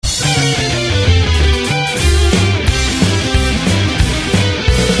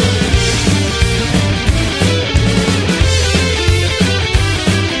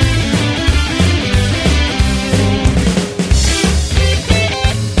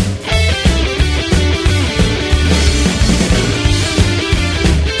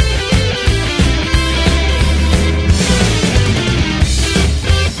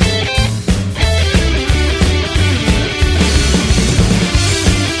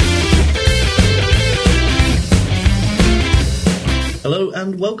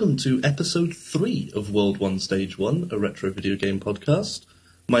and welcome to episode 3 of World 1 Stage 1, a retro video game podcast.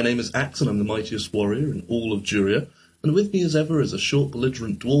 My name is Axe and I'm the mightiest warrior in all of Juria, and with me as ever is a short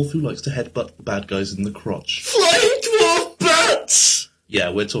belligerent dwarf who likes to headbutt the bad guys in the crotch. Flying dwarf bats!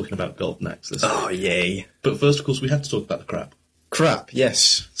 Yeah, we're talking about Golden Axe this week. Oh, yay. But first, of course, we have to talk about the crap. Crap,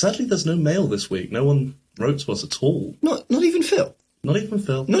 yes. Sadly, there's no mail this week. No one wrote to us at all. Not even Phil. Not even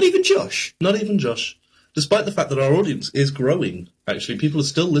Phil. Not even Josh. Not even Josh. Despite the fact that our audience is growing, actually. People are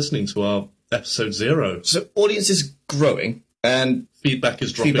still listening to our episode 0. So, audience is growing, and Feedback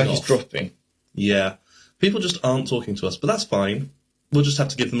is dropping off. is dropping. Yeah. People just aren't talking to us, but that's fine. We'll just have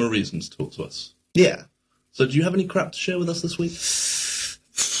to give them a reason to talk to us. Yeah. So do you have any crap to share with us this week?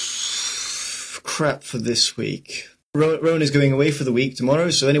 Crap for this week. Rowan is going away for the week tomorrow,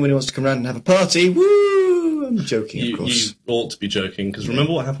 so anyone who wants to come round and have a party, woo! I'm joking, of course. You ought to be joking, because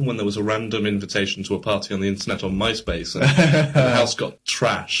remember what happened when there was a random invitation to a party on the internet on MySpace, and the house got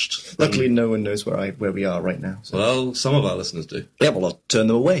trashed? Luckily, no one knows where we are right now. So. Well, some of our listeners do. Yeah, well, I'll turn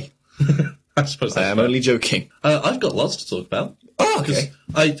them away. I suppose that's I am fair. only joking. I've got lots to talk about. Oh, okay.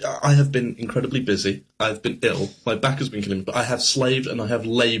 I have been incredibly busy. I've been ill. My back has been killing me, but I have slaved and I have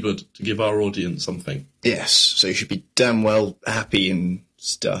laboured to give our audience something. Yes, so you should be damn well happy and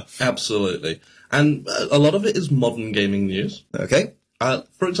stuff. Absolutely. And a lot of it is modern gaming news. Okay.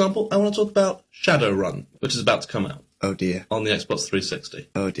 For example, I want to talk about Shadowrun, which is about to come out Oh, dear. on the Xbox 360.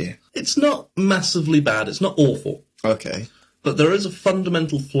 Oh, dear. It's not massively bad. It's not awful. Okay. But there is a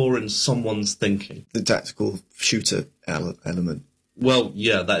fundamental flaw in someone's thinking. The tactical shooter element. Well,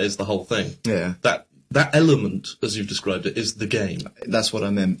 yeah, that is the whole thing. Yeah. That element, as you've described it, is the game. That's what I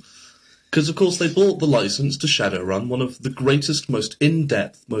meant. Because, of course, they bought the license to Shadowrun, one of the greatest, most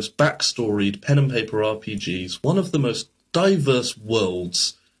in-depth, most backstoried pen and paper RPGs, one of the most diverse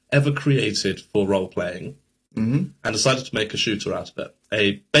worlds ever created for role-playing, and decided to make a shooter out of it.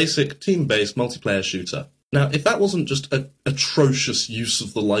 A basic, team-based, multiplayer shooter. Now, if that wasn't just an atrocious use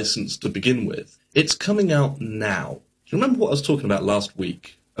of the license to begin with, it's coming out now. Do you remember what I was talking about last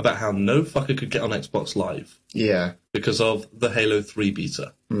week? About how no fucker could get on Xbox Live Yeah. because of the Halo 3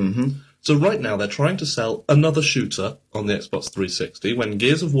 beta. Mm-hmm. So right now they're trying to sell another shooter on the Xbox 360 when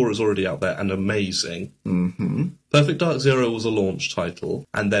Gears of War is already out there and amazing. Mm-hmm. Perfect Dark Zero was a launch title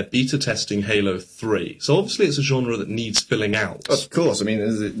and they're beta testing Halo 3. So obviously it's a genre that needs filling out. Of course. I mean,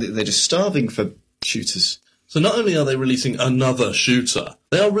 they're just starving for shooters. So not only are they releasing another shooter,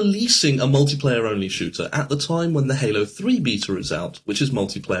 they are releasing a multiplayer-only shooter at the time when the Halo 3 beta is out, which is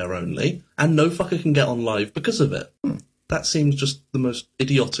multiplayer-only, and no fucker can get on live because of it. That seems just the most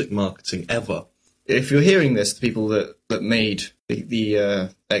idiotic marketing ever. If you're hearing this, the people that made the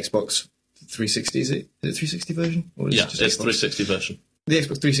Xbox 360, is it 360 version? Or is Yeah, it just it's Xbox? 360 version. The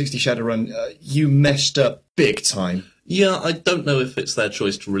Xbox 360 Shadowrun, you messed up big time. Yeah, I don't know if it's their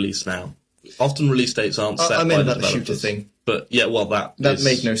choice to release now. Often release dates aren't set I by meant the about the shooter developers. thing. But yeah, well, that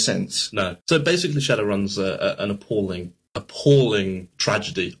made no sense. No. So basically Shadowrun's an appalling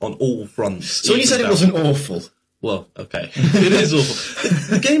tragedy on all fronts. So when you said it wasn't awful... Well, okay. It is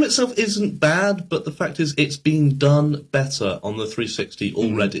awful. The game itself isn't bad, but the fact is it's been done better on the 360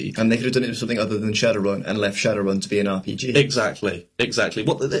 already. And they could have done it with something other than Shadowrun and left Shadowrun to be an RPG. Exactly.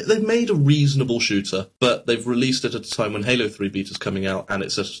 Well, they've made a reasonable shooter, but they've released it at a time when Halo 3 beta's coming out, and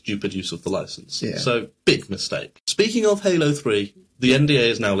it's a stupid use of the license. Yeah. So, big mistake. Speaking of Halo 3, the NDA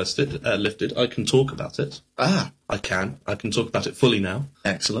is now lifted. I can talk about it. Ah, I can talk about it fully now.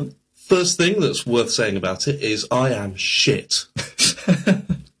 excellent. First thing that's worth saying about it is I am shit.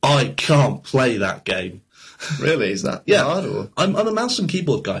 I can't play that game. Really? Is that Yeah, hard? Or? I'm a mouse and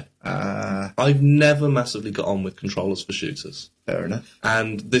keyboard guy. I've never massively got on with controllers for shooters. Fair enough.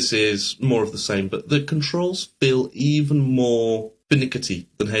 And this is more of the same, but the controls feel even more finicky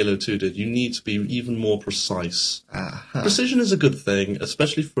than Halo 2 did. You need to be even more precise. Precision is a good thing,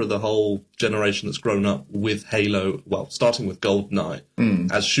 especially for the whole generation that's grown up with Halo, well, starting with GoldenEye,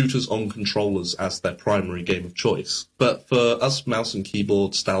 as shooters on controllers as their primary game of choice. But for us mouse and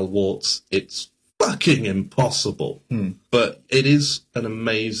keyboard stalwarts, it's fucking impossible. But it is an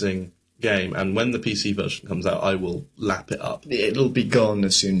amazing game, and when the PC version comes out, I will lap it up. It'll be gone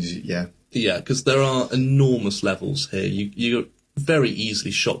as soon as Yeah, because there are enormous levels here. You're very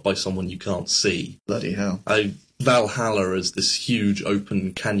easily shot by someone you can't see. Bloody hell. Valhalla is this huge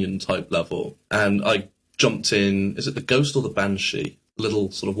open canyon type level, and I jumped in, is it the Ghost or the Banshee?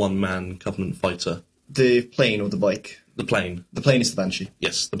 Little sort of one-man Covenant fighter. The plane or the bike? The plane. The plane is the Banshee.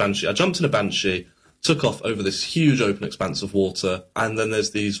 Yes, the Banshee. I jumped in a Banshee, took off over this huge open expanse of water, and then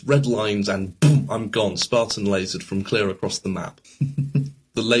there's these red lines and boom, I'm gone, Spartan lasered from clear across the map.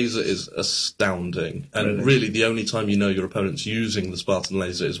 The laser is astounding. And really the only time you know your opponent's using the Spartan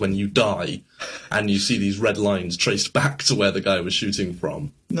laser is when you die and you see these red lines traced back to where the guy was shooting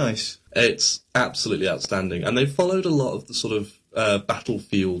from. Nice. It's absolutely outstanding. And they've followed a lot of the sort of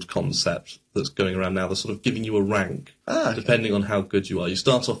battlefield concept that's going around now. They're sort of giving you a rank, depending on how good you are. You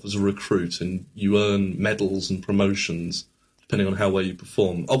start off as a recruit and you earn medals and promotions depending on how well you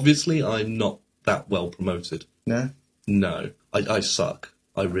perform. Obviously, I'm not that well promoted. No. I suck.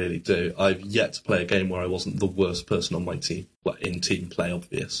 I really do. I've yet to play a game where I wasn't the worst person on my team. Well, in team play,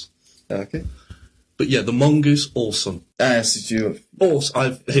 obvious. Okay. But yeah, the Mongoose, awesome. Awesome.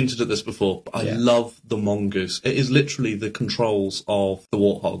 I've hinted at this before, but I love the Mongoose. It is literally the controls of the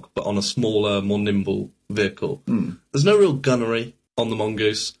Warthog, but on a smaller, more nimble vehicle. There's no real gunnery on the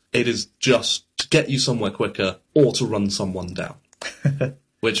Mongoose. It is just to get you somewhere quicker or to run someone down.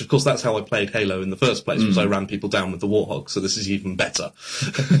 Which, of course, that's how I played Halo in the first place, was I ran people down with the Warthog, so this is even better.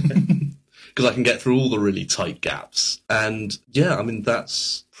 Because I can get through all the really tight gaps. And, yeah, I mean,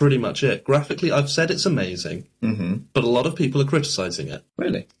 that's pretty much it. Graphically, I've said it's amazing, but a lot of people are criticising it.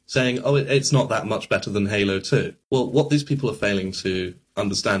 Really? Saying, it's not that much better than Halo 2. Well, what these people are failing to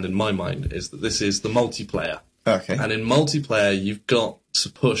understand, in my mind, is that this is the multiplayer. Okay. And in multiplayer, you've got to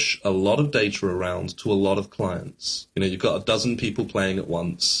push a lot of data around to a lot of clients. You know, you've got a dozen people playing at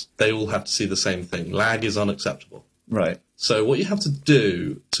once. They all have to see the same thing. Lag is unacceptable. Right. So what you have to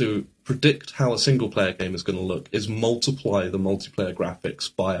do to predict how a single-player game is going to look is multiply the multiplayer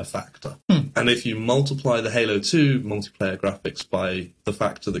graphics by a factor. And if you multiply the Halo 2 multiplayer graphics by the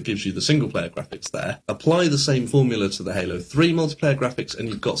factor that gives you the single-player graphics there, apply the same formula to the Halo 3 multiplayer graphics, and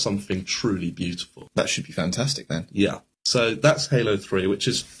you've got something truly beautiful. That should be fantastic, then. Yeah. So that's Halo 3, which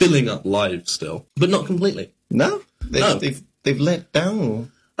is filling up live still, but not completely. No? No. They've let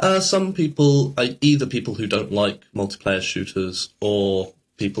down. Some people, either people who don't like multiplayer shooters or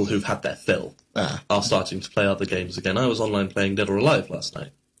people who've had their fill, are starting to play other games again. I was online playing Dead or Alive last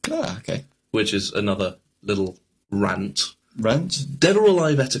night. Okay. Which is another little rant. Rant? Dead or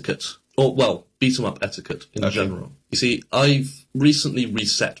Alive etiquette. Or, well, beat-em-up etiquette in general. You see, I've recently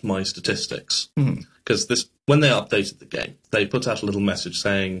reset my statistics. Because when they updated the game, they put out a little message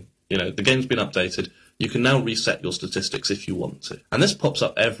saying, you know, the game's been updated, you can now reset your statistics if you want to. And this pops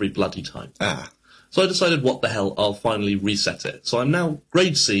up every bloody time. So I decided, what the hell, I'll finally reset it. So I'm now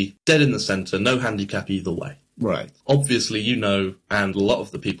grade C, dead in the centre, no handicap either way. Right. Obviously, you know, and a lot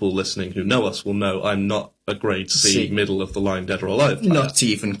of the people listening who know us will know I'm not a grade C. middle-of-the-line Dead or Alive player. Not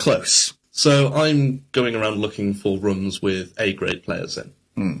even close. So I'm going around looking for rooms with A-grade players in,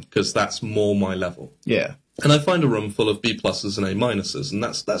 because that's more my level. Yeah. And I find a room full of B-pluses and A-minuses, and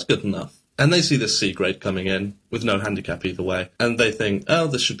that's good enough. And they see this C-grade coming in, with no handicap either way, and they think, oh,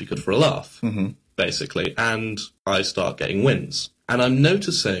 this should be good for a laugh, basically. And I start getting wins. And I'm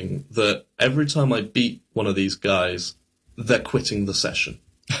noticing that every time I beat one of these guys, they're quitting the session.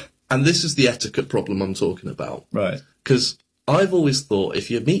 And this is the etiquette problem I'm talking about. Right. Because I've always thought if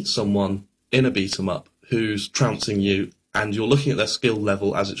you meet someone in a beat-em-up who's trouncing you and you're looking at their skill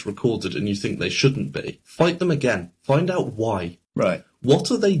level as it's recorded and you think they shouldn't be, fight them again. Find out why. Right.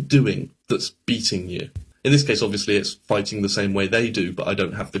 What are they doing that's beating you? In this case, obviously, it's fighting the same way they do, but I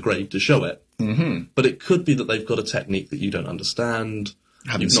don't have the grade to show it. But it could be that they've got a technique that you don't understand,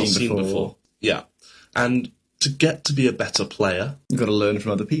 you've not seen before. Yeah. And to get to be a better player... You've got to learn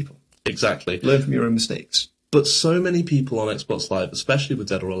from other people. Exactly. Learn from your own mistakes. But so many people on Xbox Live, especially with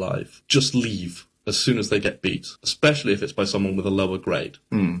Dead or Alive, just leave as soon as they get beat, especially if it's by someone with a lower grade.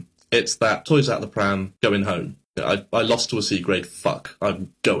 It's that toys out the pram, going home. I lost to a C grade, fuck,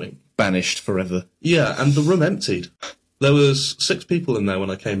 I'm going. Banished forever. Yeah, and the room emptied. There was 6 people in there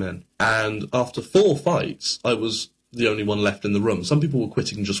when I came in, and after 4 fights, I was the only one left in the room. Some people were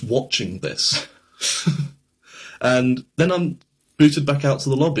quitting just watching this. And then I'm booted back out to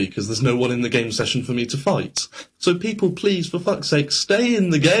the lobby because there's no one in the game session for me to fight. So people, please, for fuck's sake, stay in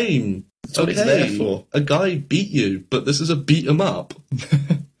the game. That's what it's there for. A guy beat you, but this is a beat 'em up.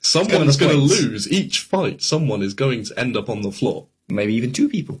 Someone's going to lose each fight. Someone is going to end up on the floor. Maybe even 2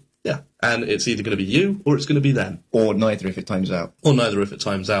 people. Yeah, and it's either going to be you or it's going to be them. Or neither if it times out. Or neither if it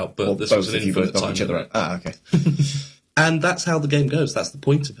times out, but or this both was an if you both infinite knock time. each other out. Okay. And that's how the game goes. That's the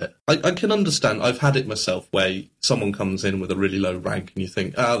point of it. I can understand. I've had it myself where someone comes in with a really low rank and you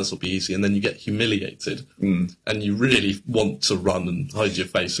think, this will be easy, and then you get humiliated. And you really want to run and hide your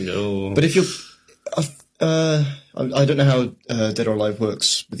face and go, oh. But if you're... I don't know how Dead or Alive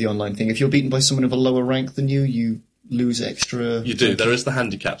works with the online thing. If you're beaten by someone of a lower rank than you lose extra... You do. There is the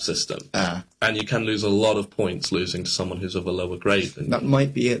handicap system. And you can lose a lot of points losing to someone who's of a lower grade than That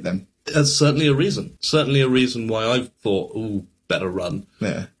might be it then. There's certainly a reason. Certainly a reason why I've thought, better run.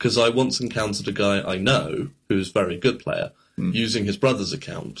 Yeah. Because I once encountered a guy I know, who's a very good player, using his brother's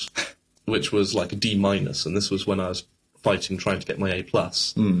account, which was like a D-, and this was when I was fighting, trying to get my A+.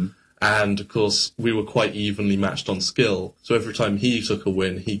 And, of course, we were quite evenly matched on skill, so every time he took a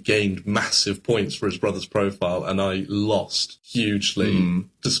win, he gained massive points for his brother's profile, and I lost hugely,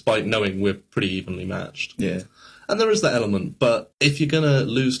 despite knowing we're pretty evenly matched. Yeah. And there is that element, but if you're going to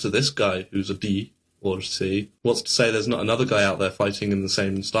lose to this guy who's a D or a C, what's to say there's not another guy out there fighting in the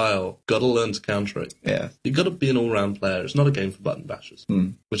same style? Got to learn to counter it. Yeah. You've got to be an all-round player. It's not a game for button bashers,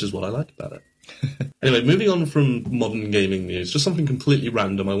 which is what I like about it. Anyway, moving on from modern gaming news, just something completely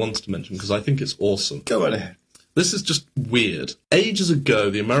random I wanted to mention because I think it's awesome. Go right ahead. This is just weird. Ages ago,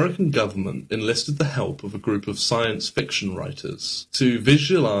 the American government enlisted the help of a group of science fiction writers to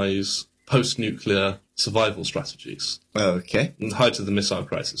visualize post-nuclear survival strategies. Okay. And the height of the missile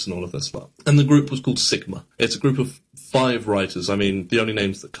crisis and all of this lot. And the group was called Sigma. It's a group of 5 writers. I mean, the only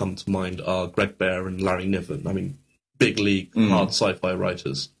names that come to mind are Greg Bear and Larry Niven. I mean, big league, hard sci-fi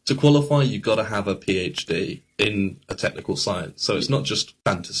writers. To qualify, you've got to have a PhD in a technical science. So it's not just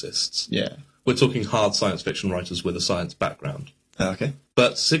fantasists. Yeah. We're talking hard science fiction writers with a science background. Okay.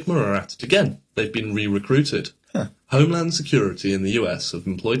 But Sigma are at it again. They've been re-recruited. Huh. Homeland Security in the US have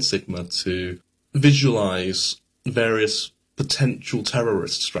employed Sigma to visualize various potential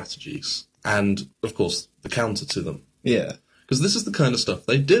terrorist strategies and, of course, the counter to them. Yeah. Because this is the kind of stuff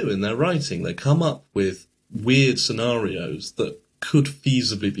they do in their writing. They come up with weird scenarios that could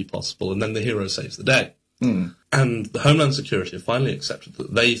feasibly be possible, and then the hero saves the day. And the Homeland Security have finally accepted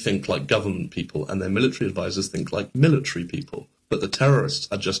that they think like government people and their military advisors think like military people, but the terrorists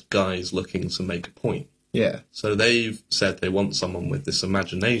are just guys looking to make a point. Yeah. So they've said they want someone with this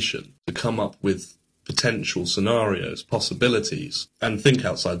imagination to come up with potential scenarios, possibilities, and think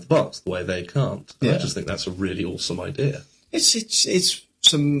outside the box the way they can't. And I just think that's a really awesome idea. It's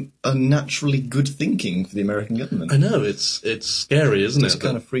some unnaturally good thinking for the American government. I know, it's scary, isn't it? It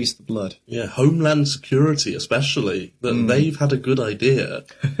kind of frees the blood. Yeah, Homeland Security especially, that they've had a good idea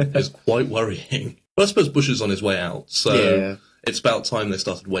is quite worrying. But I suppose Bush is on his way out, so it's about time they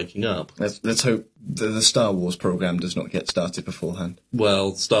started waking up. Let's hope the Star Wars program does not get started beforehand.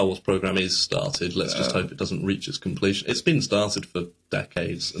 Well, the Star Wars program is started. Let's just hope it doesn't reach its completion. It's been started for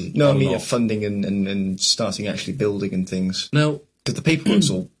decades. And no, I mean funding and starting actually building and things. Now, because the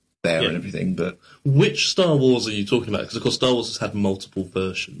paperwork's all there and everything, but... Which Star Wars are you talking about? Because, of course, Star Wars has had multiple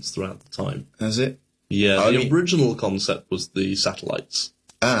versions throughout the time. Has it? Yeah, the original concept was the satellites.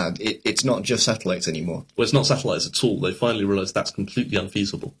 It's not just satellites anymore. Well, it's not satellites at all. They finally realised that's completely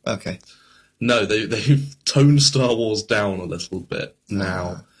unfeasible. Okay. No, they've toned Star Wars down a little bit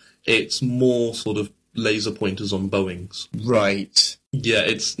now. It's more sort of laser pointers on Boeings. Right. Yeah,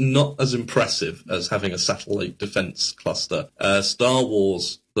 it's not as impressive as having a satellite defense cluster. Star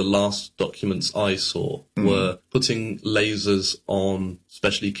Wars, the last documents I saw, were putting lasers on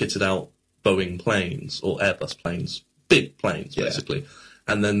specially kitted out Boeing planes, or Airbus planes, big planes, basically.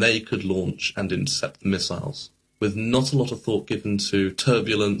 And then they could launch and intercept the missiles, with not a lot of thought given to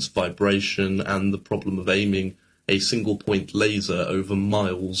turbulence, vibration, and the problem of aiming a single-point laser over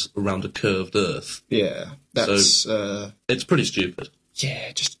miles around a curved Earth. Yeah, that's... So, it's pretty stupid.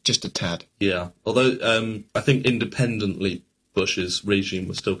 Yeah, just a tad. Yeah, although I think independently Bush's regime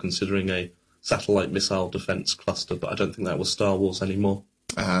was still considering a satellite missile defense cluster, but I don't think that was Star Wars anymore.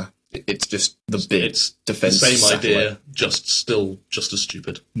 It's just the big it's defense the same satellite. idea, just as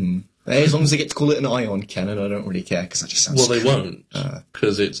stupid. As long as they get to call it an ion cannon, I don't really care, because that just sounds Well, they cool. won't,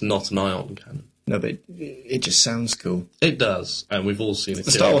 because it's not an ion cannon. No, but it just sounds cool. It does, and we've all seen it.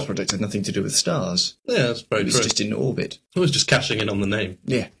 The Star Wars project had nothing to do with stars. Yeah, that's very It was true. just in orbit. It was just cashing in on the name.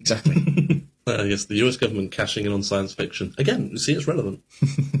 Yeah, exactly. Yes, the US government cashing in on science fiction. Again, you see, it's relevant.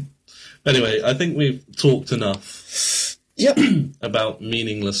 Anyway, I think we've talked enough Yep. about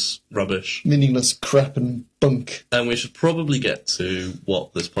meaningless rubbish. Meaningless crap and bunk. And we should probably get to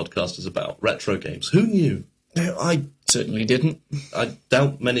what this podcast is about, retro games. Who knew? No, I certainly didn't. I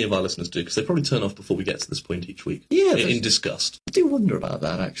doubt many of our listeners do, because they probably turn off before we get to this point each week. Yeah, in disgust. I do wonder about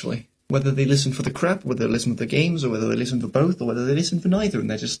that, actually. Whether they listen for the crap, whether they listen for the games, or whether they listen for both, or whether they listen for neither, and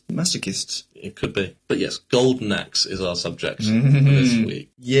they're just masochists. It could be. But yes, Golden Axe is our subject for this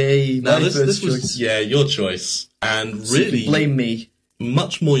week. Yay, Now, my this first was, choice. yeah, your choice. And So you really, can blame me.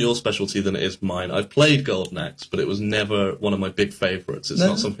 much more your specialty than it is mine. I've played Golden Axe, but it was never one of my big favourites. It's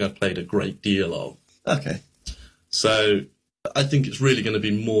not something I've played a great deal of. Okay. So I think it's really going to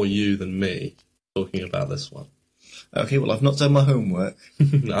be more you than me talking about this one. Okay, well, I've not done my homework.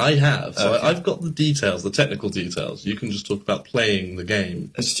 I have. So Okay. I've got the details, the technical details. You can just talk about playing the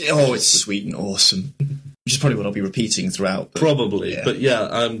game. It's sweet and awesome. which is probably what I'll be repeating throughout. But, Probably. yeah. But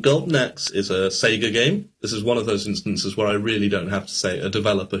yeah, Golden Axe is a Sega game. This is one of those instances where I really don't have to say a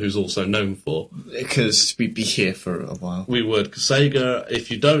developer who's also known for. Because we'd be here for a while. We would, because Sega,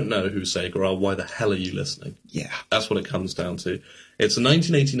 if you don't know who Sega are, why the hell are you listening? Yeah. That's what it comes down to. It's a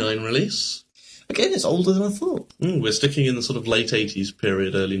 1989 release. Again, it's older than I thought. We're sticking in the sort of late 80s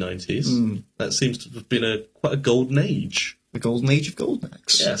period, early 90s. That seems to have been quite a golden age. The golden age of Golden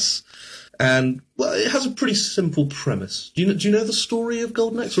Axe. Yes. And, well, it has a pretty simple premise. Do you know the story of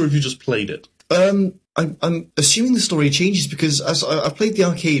Golden Axe, or have you just played it? I'm assuming the story changes because I played the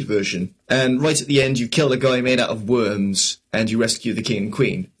arcade version, and right at the end you kill a guy made out of worms, and you rescue the king and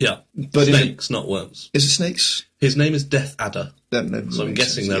queen. Yeah. But snakes, not worms. Is it snakes? His name is Death Adder. So I'm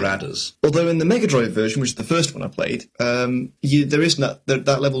guessing they're yeah. adders. Although in the Mega Drive version, which is the first one I played, there is not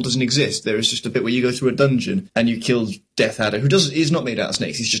that level doesn't exist. There is just a bit where you go through a dungeon and you kill Death Adder, is not made out of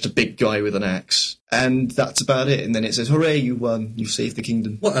snakes. He's just a big guy with an axe, and that's about it. And then it says, "Hooray, you won! You saved the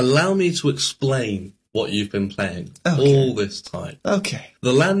kingdom." Well, allow me to explain what you've been playing all this time. Okay.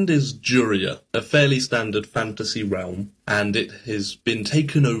 The land is Juria, a fairly standard fantasy realm, and it has been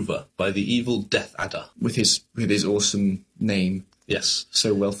taken over by the evil Death Adder. With his awesome name. Yes.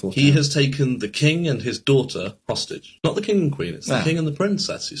 So well thought He out. has taken the king and his daughter hostage. Not the king and queen, it's the king and the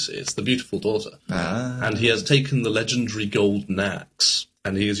princess, you see. It's the beautiful daughter. And he has taken the legendary Golden Axe,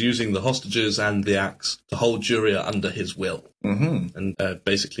 and he is using the hostages and the axe to hold Juria under his will. And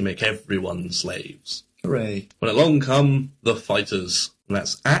basically make everyone slaves. Hooray. When along come the fighters, and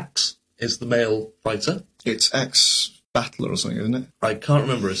that's Axe is the male fighter. It's Axe Battler or something, isn't it? I can't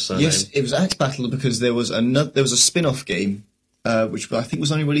remember his surname. Yes, it was Axe Battler because there was a spin-off game, which I think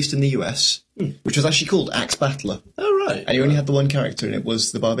was only released in the US, which was actually called Axe Battler. Oh, right. And you only had the one character, and it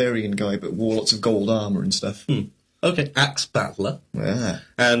was the barbarian guy, but wore lots of gold armour and stuff. Okay, Axe Battler. Yeah.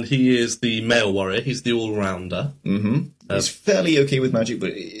 And he is the male warrior. He's the all-rounder. He's fairly okay with magic,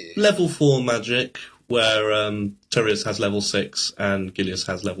 but... Level 4 magic, where Tyrius has level 6 and Gilius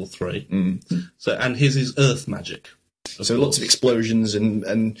has level 3. And his is earth magic. So lots of explosions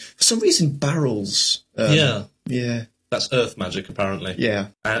and for some reason barrels. Yeah. Yeah. That's earth magic, apparently. Yeah.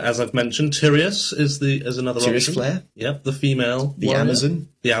 As I've mentioned, Tyrius is another Tyrius option. Flare? Yep, the female The warrior. Amazon.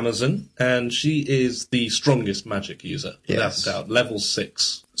 The Amazon. And she is the strongest magic user, without Yes. a doubt. Level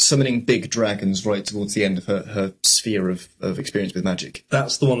 6. Summoning big dragons right towards the end of her sphere of experience with magic.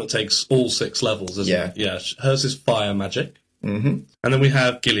 That's the one that takes all 6 levels, isn't Yeah. it? Yeah. Hers is fire magic. And then we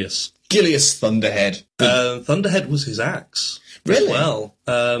have Gilius. Gilius Thunderhead. Thunderhead was his axe. Really? Well.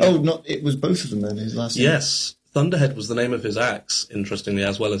 It was both of them then, his last name. Yes. Thunderhead was the name of his axe, interestingly,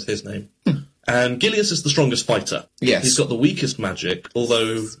 as well as his name. And Gilius is the strongest fighter. Yes. He's got the weakest magic,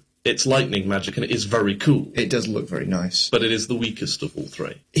 although it's lightning magic and it is very cool. It does look very nice. But it is the weakest of all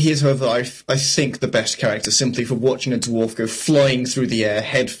 3. He is, however, I think the best character simply for watching a dwarf go flying through the air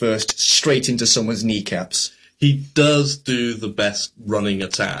head first straight into someone's kneecaps. He does do the best running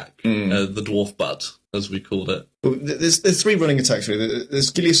attack, the dwarf butt, as we called it. Well, there's 3 running attacks, really.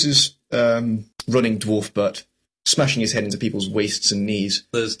 There's Gilius's running dwarf butt, smashing his head into people's waists and knees.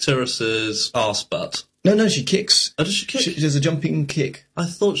 There's Tyrus's arse butt. No, she kicks. Oh, does she kick? She does a jumping kick. I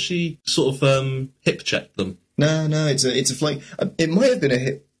thought she sort of hip checked them. No, it's a flying. It might have been a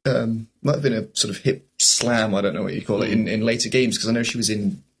hip. Might have been a sort of hip slam. I don't know what you call it in later games because I know she was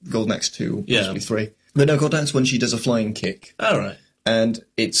in Golden Axe 2, possibly 3. But no, Golden Axe 1 she does a flying kick. All right. And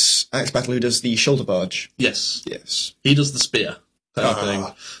it's Axe Battler who does the shoulder barge. Yes. Yes. He does the spear. That thing.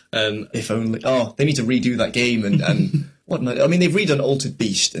 And if only. Oh, they need to redo that game and what? I mean, they've redone Altered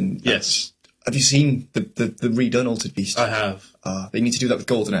Beast and yes. Have you seen the redone Altered Beast? I have. They need to do that with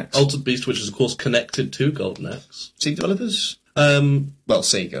Golden Axe. Altered Beast, which is of course connected to Golden Axe. Sega developers? Well,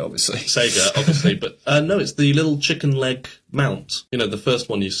 Sega, obviously. Sega, obviously, but no, it's the little chicken leg mount. You know, the first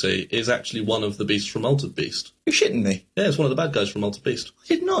one you see is actually one of the beasts from Altered Beast. You're shitting me. Yeah, it's one of the bad guys from Altered Beast. I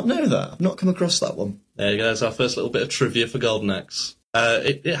did not know that. I've not come across that one. There you go, that's our first little bit of trivia for Golden Axe.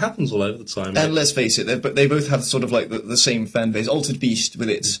 It happens all over the time. And let's face it, they both have sort of like the same fan base. Altered Beast with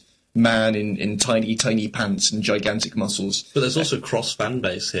its man in tiny, tiny pants and gigantic muscles. But there's also cross fan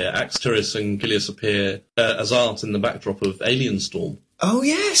base here. Axterius and Gilius appear as art in the backdrop of Alien Storm. Oh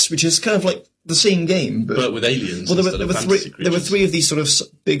yes, which is kind of like the same game, but with aliens. Well, there were 3 of these sort of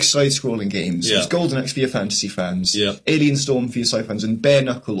big side-scrolling games. Yeah. It's Golden Axe for your fantasy fans, yeah. Alien Storm for your sci-fi fans, and Bare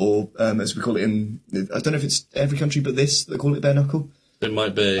Knuckle, or as we call it in, I don't know if it's every country but this that call it Bare Knuckle. It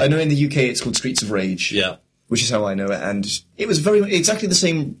might be. I know in the UK it's called Streets of Rage. Yeah. Which is how I know it, and it was exactly the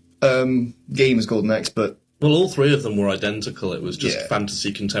same game as Golden Axe, but... Well, all 3 of them were identical. It was just Yeah.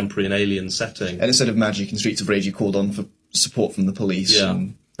 fantasy, contemporary, and alien setting. And instead of magic and Streets of Rage, you called on for support from the police. Yeah.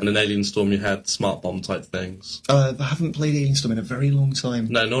 And in Alien Storm, you had smart bomb type things. I haven't played Alien Storm in a very long time.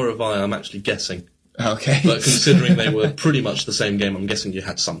 No, nor have I. I'm actually guessing. Okay. But considering they were pretty much the same game, I'm guessing you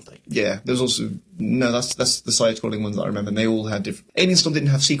had something. Yeah, there's also... No, that's the side-scrolling ones that I remember, and they all had different... Alien Storm didn't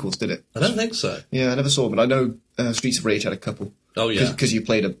have sequels, did it? I don't think so. Yeah, I never saw, but I know Streets of Rage had a couple. Oh, yeah. Because you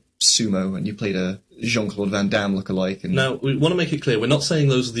played a sumo, and you played a Jean-Claude Van Damme lookalike. And... Now, we want to make it clear, we're not saying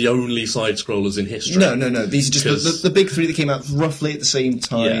those are the only side-scrollers in history. No. These are just the big three that came out roughly at the same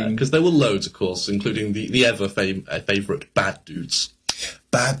time. Yeah, because there were loads, of course, including the ever-favourite Bad Dudes.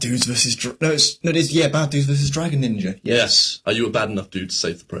 Bad Dudes versus... Bad Dudes versus Dragon Ninja. Yes. Are you a bad enough dude to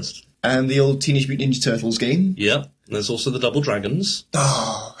save the president? And the old Teenage Mutant Ninja Turtles game. Yeah. And there's also the Double Dragons.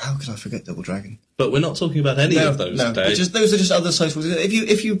 Oh, how could I forget Double Dragon? But we're not talking about any of those today. Those are just other social...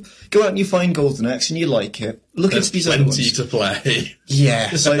 If you go out and you find Golden Axe and you like it, look into these other ones. Plenty to play.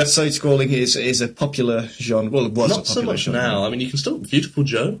 Yeah, side-scrolling is a popular genre. Well, it was not a popular so much genre. now. I mean, you can still... Beautiful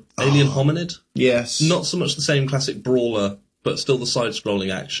Joe, Alien Hominid. Yes. Not so much the same classic brawler, but still the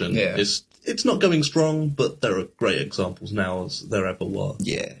side-scrolling action. Yeah. It's not going strong, but there are great examples now as there ever were.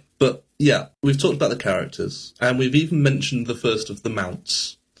 Yeah. But, yeah, we've talked about the characters, and we've even mentioned the first of the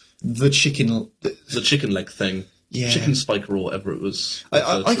mounts. The chicken leg thing. Yeah. Chicken spiker or whatever it was.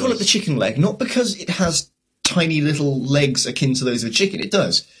 I call it the chicken leg, not because it has tiny little legs akin to those of a chicken. It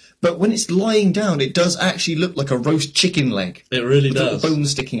does. But when it's lying down, it does actually look like a roast chicken leg. It really with does. With bones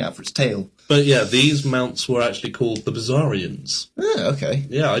sticking out for its tail. But yeah, these mounts were actually called the Bizarrians. Oh, okay.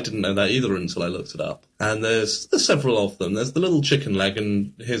 Yeah, I didn't know that either until I looked it up. And there's several of them. There's the little chicken leg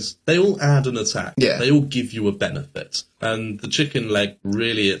and they all add an attack. Yeah. They all give you a benefit. And the chicken leg,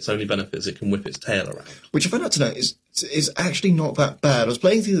 really, its only benefit is it can whip its tail around. Which I found out to know is actually not that bad. I was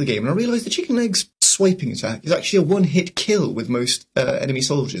playing through the game and I realised the chicken leg's swiping attack is actually a one-hit kill with most enemy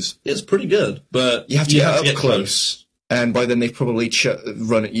soldiers. It's pretty good, but you have to get up close. And by then they've probably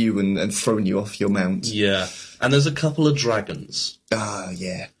run at you and thrown you off your mount. Yeah. And there's a couple of dragons. Ah,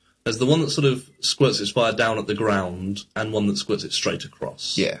 yeah. There's the one that sort of squirts its fire down at the ground, and one that squirts it straight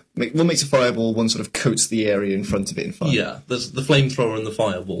across. Yeah. One makes a fireball, one sort of coats the area in front of it in fire. Yeah, there's the flamethrower and the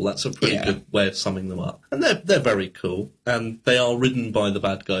fireball. That's a pretty good way of summing them up. And they're very cool. And they are ridden by the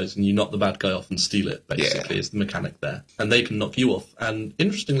bad guys, and you knock the bad guy off and steal it, basically, is the mechanic there. And they can knock you off. And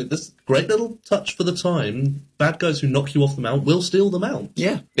interestingly, this great little touch for the time, bad guys who knock you off the mount will steal the mount.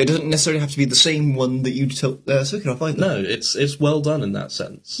 Yeah. It doesn't necessarily have to be the same one that you took Circuit off either. No, it's well done in that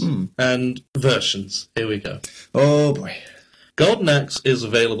sense. And versions. Here we go. Oh, boy. Golden Axe is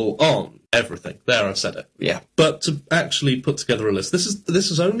available on everything. There, I've said it. Yeah. But to actually put together a list, this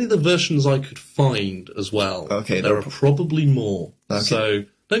is only the versions I could find as well. Okay. There are probably more. Okay. So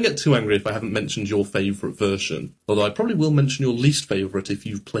don't get too angry if I haven't mentioned your favourite version. Although I probably will mention your least favourite if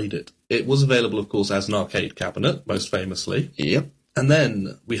you've played it. It was available, of course, as an arcade cabinet, most famously. Yep. And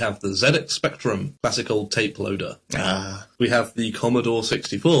then we have the ZX Spectrum, classic old tape loader. Ah. We have the Commodore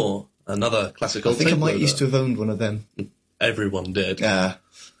 64, another classic old tape loader. I think I might used to have owned one of them. Everyone did. Ah.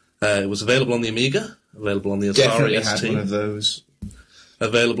 It was available on the Amiga, available on the Atari Definitely ST. had one of those.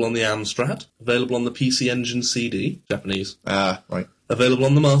 Available on the Amstrad, available on the PC Engine CD, Japanese. Ah, right. Available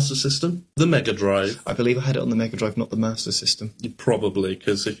on the Master System, the Mega Drive. I believe I had it on the Mega Drive, not the Master System. You probably,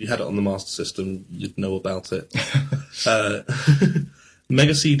 because if you had it on the Master System, you'd know about it.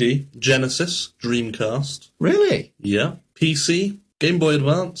 Mega CD, Genesis, Dreamcast. Really? Yeah. PC, Game Boy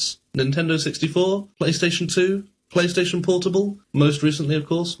Advance, Nintendo 64, PlayStation 2, PlayStation Portable, most recently, of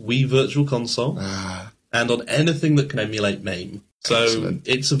course, Wii Virtual Console, and on anything that can emulate MAME. So Excellent.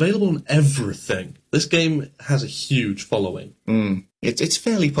 It's available on everything. This game has a huge following. It's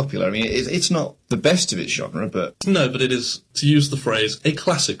fairly popular. I mean, it's not the best of its genre, but... No, but it is, to use the phrase, a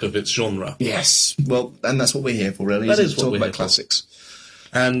classic of its genre. Yes. Well, and that's what we're here for, really. That is to what talk we're about here for. classics.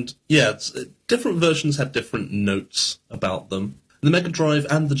 And, yeah, different versions had different notes about them. The Mega Drive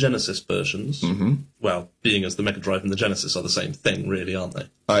and the Genesis versions, well, being as the Mega Drive and the Genesis are the same thing, really, aren't they?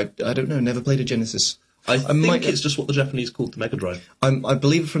 I don't know, never played a Genesis. I think it's just what the Japanese called the Mega Drive. I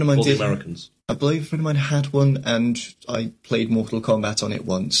believe a friend of mine Or did. the Americans. I believe a friend of mine had one, and I played Mortal Kombat on it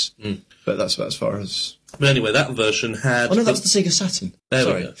once. But that's about as far as... But anyway, that version had... Oh, no, that was the Sega Saturn. There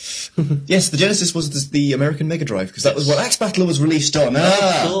Sorry. we go. Yes, the Genesis was the American Mega Drive, because that was what Axe Battler was released on.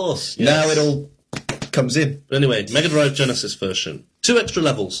 Of course, yes. Now it all comes in. But anyway, Mega Drive Genesis version. 2 extra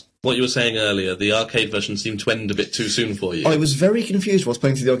levels. What you were saying earlier, the arcade version seemed to end a bit too soon for you. I was very confused whilst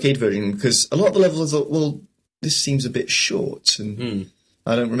playing through the arcade version, because a lot of the levels I thought, well, this seems a bit short, and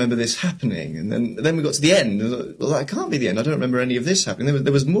I don't remember this happening. And then we got to the end, and I thought, well, that can't be the end. I don't remember any of this happening.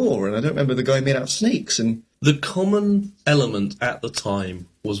 There was more, and I don't remember the guy made out of snakes. And The common element at the time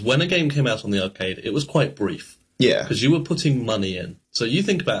was when a game came out on the arcade, it was quite brief. yeah, Because you were putting money in. So you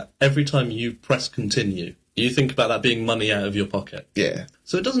think about every time you press continue, you think about that being money out of your pocket. Yeah.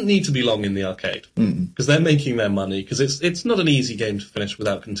 So it doesn't need to be long in the arcade, because they're making their money, because it's not an easy game to finish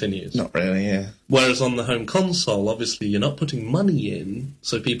without continues. Not really, yeah. Whereas on the home console, obviously you're not putting money in,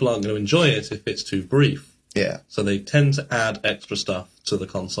 so people aren't going to enjoy it if it's too brief. Yeah. So they tend to add extra stuff to the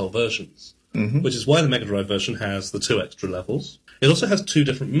console versions, which is why the Mega Drive version has the 2 extra levels. It also has 2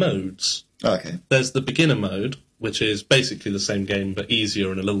 different modes. Okay. There's the beginner mode, which is basically the same game but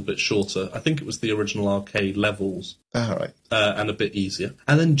easier and a little bit shorter. I think it was the original arcade levels. All right. And a bit easier.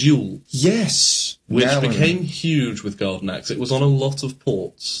 And then Duel, Yes. which Now became huge with Golden Axe. It was on a lot of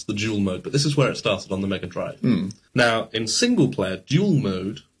ports, the Duel mode, but this is where it started on the Mega Drive. Now, in single player, Duel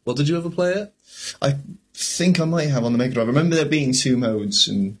mode, well, did you ever play it? I think I might have on the Mega Drive. I remember there being 2 modes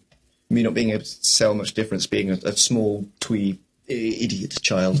and me not being able to tell much difference, being a small, twee, idiot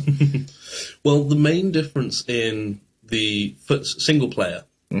child. Well, the main difference in the single player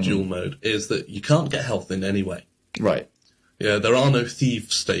Duel mode is that you can't get health in any way. Right. Yeah, there are no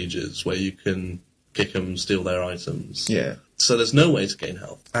thief stages where you can kick them, steal their items. Yeah. So there's no way to gain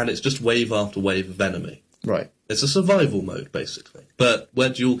health, and it's just wave after wave of enemy. Right. It's a survival mode, basically. But where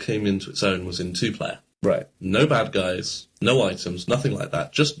Duel came into its own was in 2-player. Right. No bad guys, no items, nothing like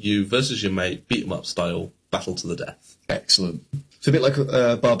that. Just you versus your mate, beat 'em up style, battle to the death. Excellent. It's a bit like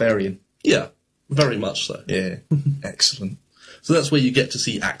a Barbarian. Yeah, very much so. Yeah. Excellent. So that's where you get to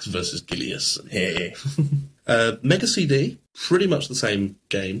see Axe versus Gilius. Yeah. Mega CD, pretty much the same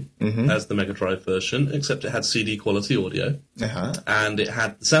game as the Mega Drive version, except it had CD quality audio, and it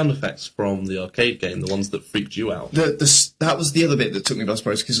had the sound effects from the arcade game, the ones that freaked you out. That was the other bit that took me by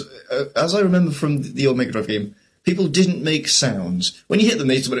surprise, because as I remember from the old Mega Drive game, people didn't make sounds. When you hit them,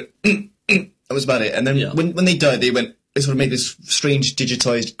 they just went, that was about it. And then when they died, they sort of made this strange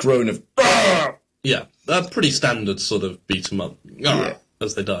digitized groan of, "Argh!" Yeah, a pretty standard sort of beat 'em up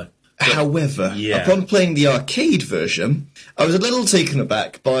as they die. However, upon playing the arcade version, I was a little taken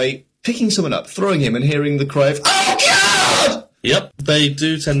aback by picking someone up, throwing him, and hearing the cry of, "Oh, God!" Yep, they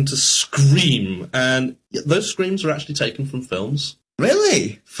do tend to scream, and those screams are actually taken from films.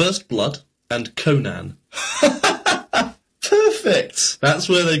 Really? First Blood and Conan. Perfect! That's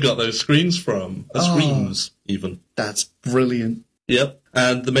where they got those screams from. The screams, even. That's brilliant. Yep.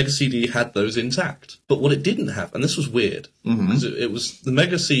 And the Mega CD had those intact. But what it didn't have, and this was weird, because it was the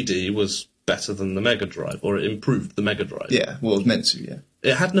Mega CD was better than the Mega Drive, or it improved the Mega Drive. Yeah, well, it was meant to, yeah.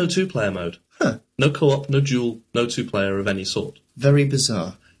 It had no 2-player mode. Huh. No co-op, no duel, no 2-player of any sort. Very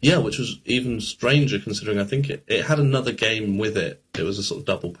bizarre. Yeah, which was even stranger considering I think it had another game with it. It was a sort of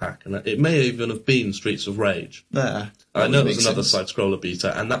double pack, and it may even have been Streets of Rage. I know it was another side-scroller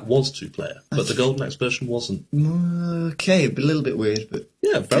beta, and that was 2-player, but the Golden Axe version wasn't. Okay, a little bit weird, but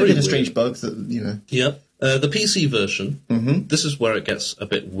yeah, very weird. A strange bug that, you know. Yep. The PC version, this is where it gets a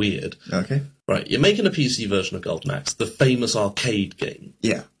bit weird. Okay. Right, you're making a PC version of Golden Axe, the famous arcade game.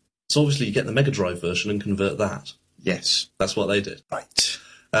 Yeah. So obviously you get the Mega Drive version and convert that. Yes. That's what they did. Right.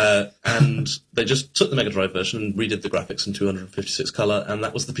 And they just took the Mega Drive version and redid the graphics in 256 colour, and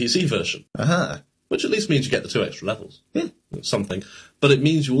that was the PC version. Which at least means you get the 2 extra levels. Yeah. Something. But it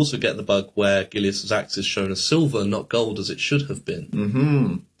means you also get the bug where Gilius's axe is shown as silver, not gold, as it should have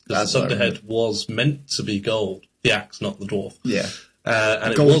been. Because the Thunderhead was meant to be gold. The axe, not the dwarf. Yeah.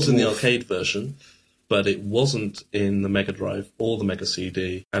 And it was in the arcade version, but it wasn't in the Mega Drive or the Mega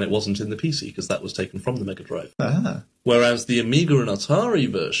CD, and it wasn't in the PC, because that was taken from the Mega Drive. Whereas the Amiga and Atari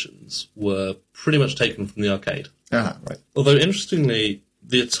versions were pretty much taken from the arcade. Right. Although, interestingly,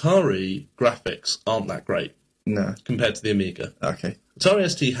 the Atari graphics aren't that great. No. Compared to the Amiga. Okay. Atari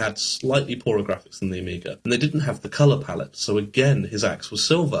ST had slightly poorer graphics than the Amiga, and they didn't have the colour palette, so again, his axe was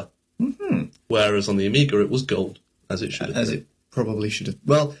silver. Whereas on the Amiga, it was gold, as it should have been. As it probably should have.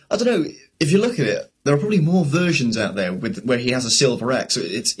 Well, I don't know, if you look at it, there are probably more versions out there where he has a silver axe. So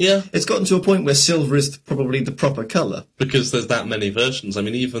it's gotten to a point where silver is probably the proper colour. Because there's that many versions. I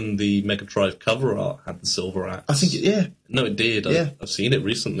mean, even the Mega Drive cover art had the silver axe. I think, No, it did. Yeah. I've seen it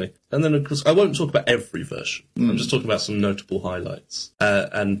recently. And then, of course, I won't talk about every version. I'm just talking about some notable highlights.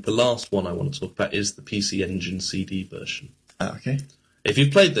 And the last one I want to talk about is the PC Engine CD version. Okay. If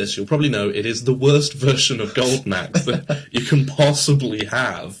you've played this, you'll probably know it is the worst version of Golden Axe that you can possibly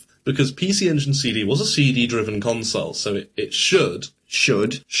have. Because PC Engine CD was a CD-driven console, so it should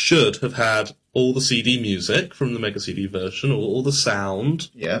have had all the CD music from the Mega CD version, or all the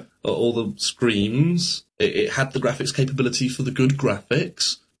sound, or all the screams. It had the graphics capability for the good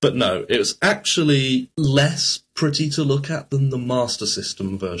graphics. But no, it was actually less pretty to look at than the Master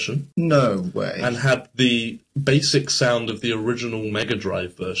System version. No way. And had the basic sound of the original Mega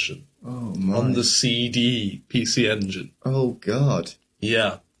Drive version. Oh, my. On the CD PC Engine. Oh, God.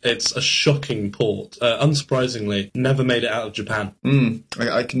 Yeah. It's a shocking port. Unsurprisingly, never made it out of Japan.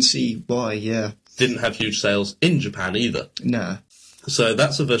 I can see why, yeah. Didn't have huge sales in Japan either. Nah. So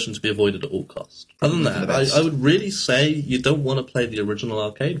that's a version to be avoided at all costs. Other than that, I would really say you don't want to play the original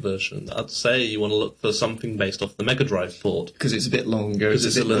arcade version. I'd say you want to look for something based off the Mega Drive port. Because it's a bit longer. Because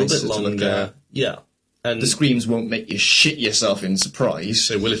it's a little bit longer. Yeah. And the screams won't make you shit yourself in surprise.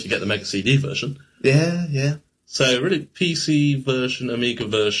 They will if you get the Mega CD version. Yeah. So really, PC version, Amiga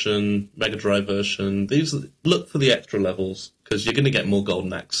version, Mega Drive version, these look for the extra levels, because you're going to get more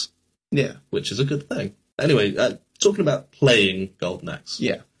Golden Axe. Yeah. Which is a good thing. Anyway, talking about playing Golden Axe.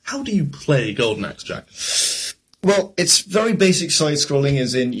 Yeah. How do you play Golden Axe, Jack? Well, it's very basic side-scrolling,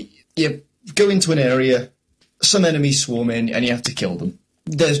 as in you go into an area, some enemies swarm in, and you have to kill them.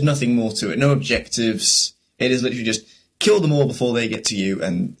 There's nothing more to it, no objectives. It is literally just kill them all before they get to you,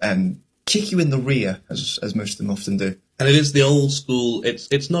 and kick you in the rear, as most of them often do. And it is the old school,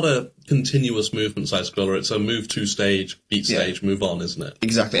 it's not a continuous movement side-scroller, it's a move to stage, beat stage, move on, isn't it?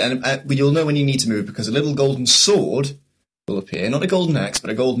 Exactly, and you'll know when you need to move, because a little golden sword will appear. Not a golden axe, but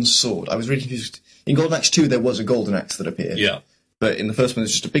a golden sword. I was really confused. In Golden Axe 2, there was a golden axe that appeared. Yeah. But in the first one,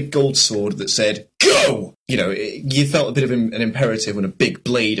 there's just a big gold sword that said, go! You know, you felt a bit of an imperative when a big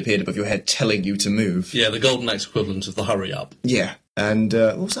blade appeared above your head telling you to move. Yeah, the Golden Axe equivalent of the Hurry Up. Yeah. And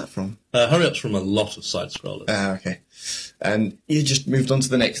what was that from? Hurry Up's from a lot of side-scrollers. Okay. And you just moved on to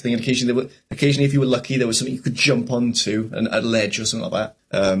the next thing, and occasionally, if you were lucky, there was something you could jump onto, a ledge or something like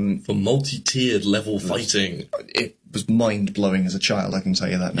that. For multi-tiered level fighting. It was mind-blowing as a child, I can tell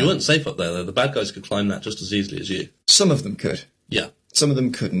you that now. You weren't safe up there, though. The bad guys could climb that just as easily as you. Some of them could. Yeah. Some of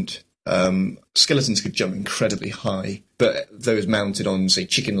them couldn't. Skeletons could jump incredibly high, but those mounted on, say,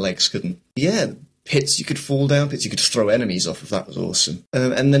 chicken legs couldn't. Yeah, pits you could fall down, pits you could throw enemies off if that was awesome.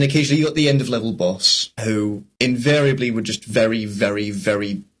 And then occasionally you got the end-of-level boss, who invariably were just very, very,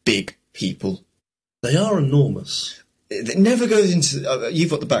 very big people. They are enormous. It never goes into...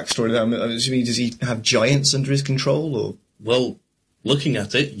 you've got the backstory there. I'm assuming, does he have giants under his control, or...? Well, looking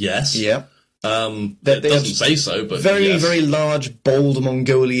at it, yes. Yeah. It doesn't say so, but very, yes. very large, bold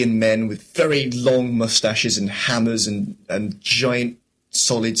Mongolian men with very long moustaches and hammers and giant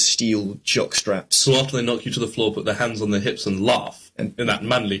solid steel jockstraps. So after they knock you to the floor, put their hands on their hips and laugh in that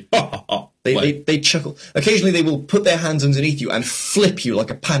manly ha ha ha. They chuckle. Occasionally they will put their hands underneath you and flip you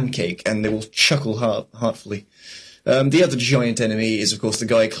like a pancake, and they will chuckle heartfully. The other giant enemy is, of course, the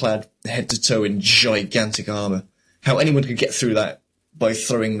guy clad head to toe in gigantic armour. How anyone could get through that by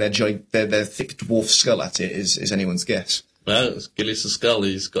throwing their thick dwarf skull at it is anyone's guess. Well, it's Gillis' skull.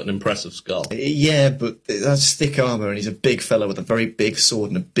 He's got an impressive skull. Yeah, but that's thick armour, and he's a big fellow with a very big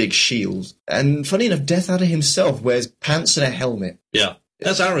sword and a big shield. And funny enough, Death Adder himself wears pants and a helmet. Yeah.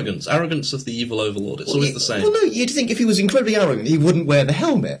 That's arrogance. Arrogance of the evil overlord. It's always the same. Well, no, you'd think if he was incredibly arrogant, he wouldn't wear the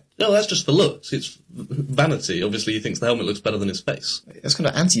helmet. No, that's just for looks. It's vanity. Obviously, he thinks the helmet looks better than his face. That's kind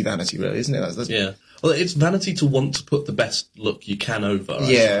of anti-vanity, really, isn't it? Yeah. Well, it's vanity to want to put the best look you can over,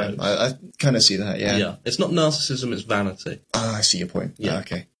 I kind of see that, yeah. Yeah. It's not narcissism, it's vanity. Ah, I see your point. Yeah.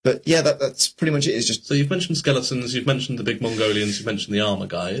 Okay. But yeah, that's pretty much it. It's just... So you've mentioned skeletons, you've mentioned the big Mongolians, you've mentioned the armour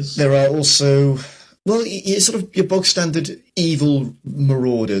guys. There are also... Well, it's sort of your bog-standard evil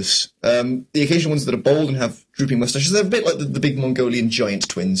marauders. The occasional ones that are bold and have drooping moustaches. They're a bit like the big Mongolian giant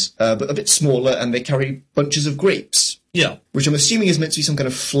twins, but a bit smaller, and they carry bunches of grapes. Yeah. Which I'm assuming is meant to be some kind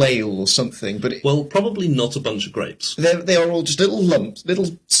of flail or something, but... Well, probably not a bunch of grapes. They are all just little lumps,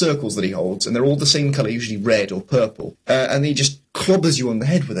 little circles that he holds, and they're all the same colour, usually red or purple, and he just clobbers you on the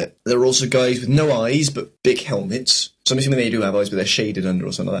head with it. There are also guys with no eyes, but big helmets. So I'm assuming they do have eyes, but they're shaded under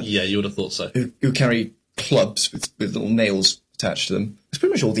or something like that. Yeah, you would have thought so. Who carry clubs with little nails attached to them. It's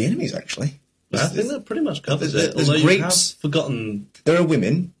pretty much all the enemies, actually. I think that pretty much covers it. There's Although grapes. you have forgotten... There are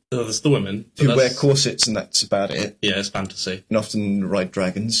women... Oh, there's the women. Who wear corsets, and that's about it. Yeah, it's fantasy. And often ride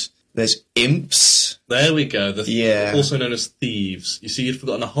dragons. There's imps. There we go. Also known as thieves. You see, you'd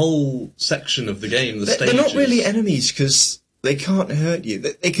forgotten a whole section of the game, stages. They're not really enemies, because they can't hurt you.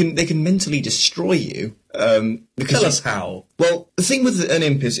 They can mentally destroy you. Tell us how. Well, the thing with an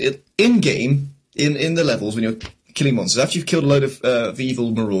imp is, in-game, in the levels, when you're killing monsters, after you've killed a load of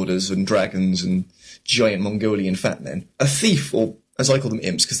evil marauders and dragons and giant Mongolian fat men, a thief, or as I call them,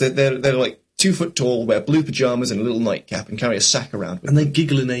 imps, because they're like 2 foot tall, wear blue pyjamas and a little nightcap, and carry a sack around with them. And they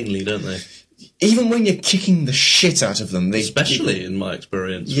giggle inanely, don't they? Even when you're kicking the shit out of them, they especially giggle. In my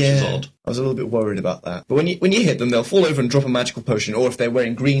experience, yeah, which is odd. I was a little bit worried about that. But when you hit them, they'll fall over and drop a magical potion, or if they're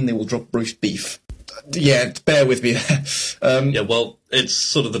wearing green, they will drop roast beef. Yeah, bear with me there. Yeah, well, it's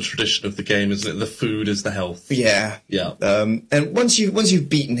sort of the tradition of the game, isn't it? The food is the health. Yeah. Yeah. And once you've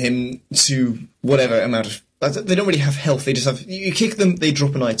beaten him to whatever amount of They don't really have health. They just have. You kick them, they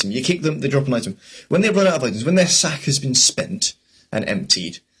drop an item. You kick them, they drop an item. When they run out of items, when their sack has been spent and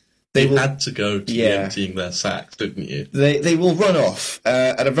emptied, they had to go to emptying their sacks, didn't you? They will run off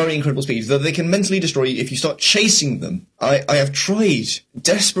at a very incredible speed, though they can mentally destroy you if you start chasing them. I have tried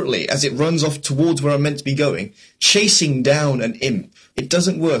desperately, as it runs off towards where I'm meant to be going, chasing down an imp. It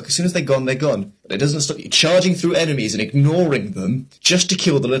doesn't work. As soon as they're gone, they're gone. But it doesn't stop you charging through enemies and ignoring them just to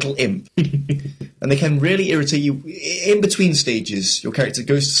kill the little imp. And they can really irritate you. In between stages, your character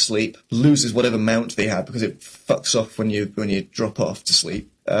goes to sleep, loses whatever mount they had because it fucks off when you drop off to sleep.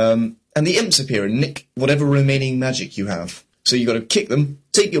 And the imps appear and nick whatever remaining magic you have. So you got to kick them,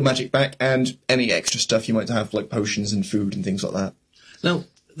 take your magic back, and any extra stuff you might have, like potions and food and things like that. Now,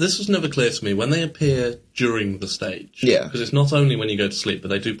 this was never clear to me. When they appear during the stage, yeah, because it's not only when you go to sleep, but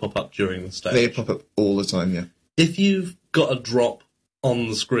they do pop up during the stage. They pop up all the time, yeah. If you've got a drop on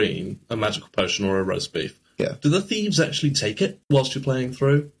the screen, a magical potion or a roast beef, do the thieves actually take it whilst you're playing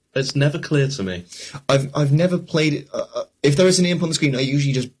through? It's never clear to me. I've never played it. If there is an imp on the screen, I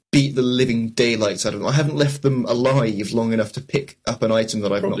usually just beat the living daylights out of them. I haven't left them alive long enough to pick up an item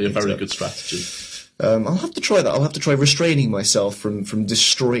that I've not picked up. Probably a very good strategy. I'll have to try that. I'll have to try restraining myself from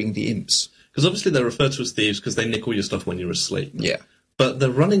destroying the imps. Because obviously they're referred to as thieves because they nick all your stuff when you're asleep. Yeah. But they're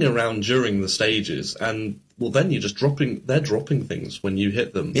running around during the stages, and, well, then they're dropping things when you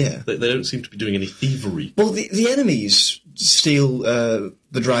hit them. Yeah. They don't seem to be doing any thievery. Well, the enemies steal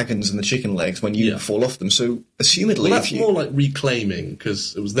the dragons and the chicken legs when you fall off them, so assumedly... Well, that's more like reclaiming,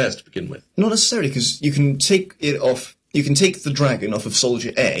 because it was theirs to begin with. Not necessarily, because you can take it off... You can take the dragon off of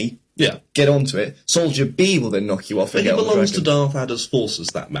Soldier A, get onto it. Soldier B will then knock you off and get on the dragon. But he belongs to Darth Adder's forces,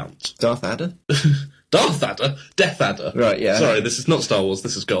 that mount. Darth Adder? Darth Adder? Death Adder. Right, yeah. Sorry, this is not Star Wars,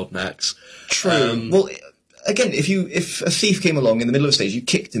 this is Golden Axe. True. Well, again, if a thief came along in the middle of a stage, you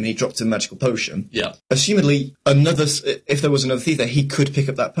kicked him and he dropped a magical potion. Yeah. Assumedly, if there was another thief there, he could pick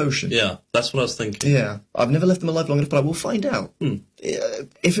up that potion. Yeah, that's what I was thinking. Yeah. I've never left them alive long enough, but I will find out.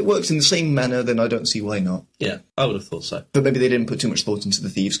 If it works in the same manner, then I don't see why not. Yeah, I would have thought so. But maybe they didn't put too much thought into the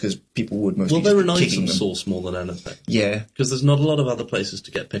thieves, because people would mostly Well, they're an item source more than anything. Yeah. Because there's not a lot of other places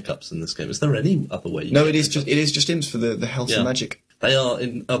to get pickups in this game. Is there any other way you No, it is just imps for the health and magic. They are,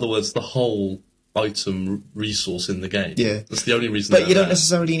 in other words, the whole item resource in the game. Yeah. That's the only reason. But you don't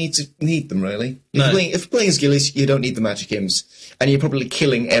necessarily need them, really. If you're playing as Gillies, you don't need the magic imps. And you're probably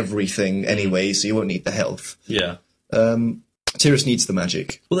killing everything anyway, so you won't need the health. Yeah. Tyrus needs the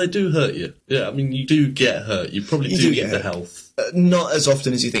magic. Well, they do hurt you. Yeah, I mean, you do get hurt. You probably do get the health. Not as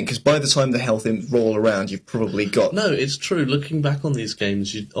often as you think, because by the time the health imps roll around, you've probably got... No, it's true. Looking back on these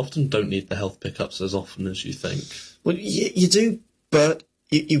games, you often don't need the health pickups as often as you think. Well, you do, but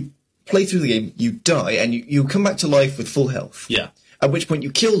you play through the game, you die, and you come back to life with full health. Yeah. At which point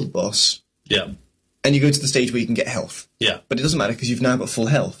you kill the boss. Yeah. And you go to the stage where you can get health. Yeah. But it doesn't matter, because you've now got full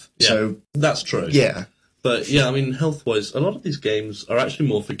health. Yeah. So that's true. Yeah. But, yeah, I mean, health-wise, a lot of these games are actually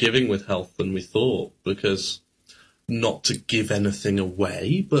more forgiving with health than we thought, because, not to give anything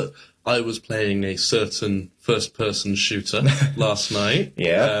away, but I was playing a certain first-person shooter last night.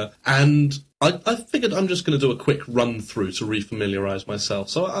 Yeah. And I figured I'm just going to do a quick run-through to refamiliarise myself,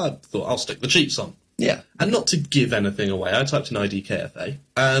 so I thought I'll stick the cheats on. Yeah. And not to give anything away, I typed in IDKFA,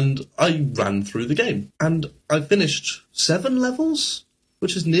 and I ran through the game. And I finished 7 levels,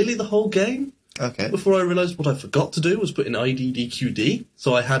 which is nearly the whole game. Okay. Before I realised what I forgot to do was put in IDDQD.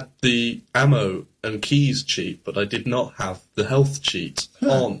 So I had the ammo and keys cheat, but I did not have the health cheat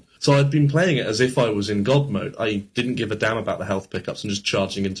on. So I'd been playing it as if I was in God mode. I didn't give a damn about the health pickups and just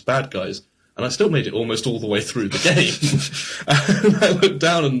charging into bad guys. And I still made it almost all the way through the game. And I looked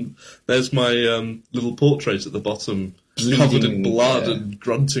down and there's my little portrait at the bottom, covered in blood and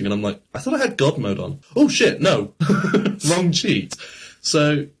grunting. And I'm like, I thought I had God mode on. Oh shit, no. Wrong cheat.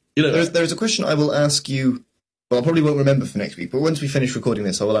 So... You know, there's a question I will ask you. Well, I probably won't remember for next week, but once we finish recording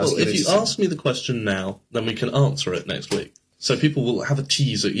this, I will ask you this. If you ask me the question now, then we can answer it next week. So people will have a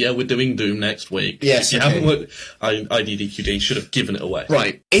teaser. Yeah, we're doing Doom next week. Yes, if you haven't worked, IDDQD should have given it away.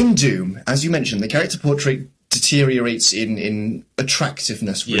 Right. In Doom, as you mentioned, the character portrait deteriorates in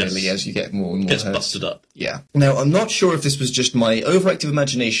attractiveness, really, as you get more and more Gets busted up. Yeah. Now, I'm not sure if this was just my overactive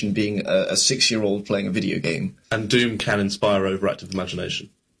imagination being a 6-year-old playing a video game. And Doom can inspire overactive imagination.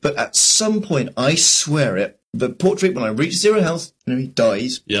 But at some point, I swear it, the portrait, when I reached 0 health, he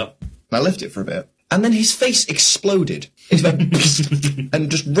dies. Yeah. And I left it for a bit. And then his face exploded. It went and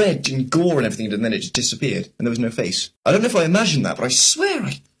just red and gore and everything, and then it just disappeared, and there was no face. I don't know if I imagined that, but I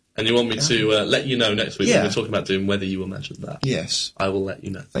swear And you want me to let you know next week when Yeah. we're talking about Doom whether you imagine that? Yes. I will let you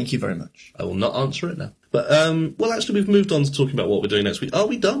know. Thank you very much. I will not answer it now. But, well, actually, we've moved on to talking about what we're doing next week. Are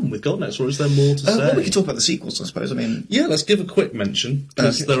we done with Golden Axe, or is there more to say? Well, we could talk about the sequels, I suppose. I mean, Yeah, let's give a quick mention,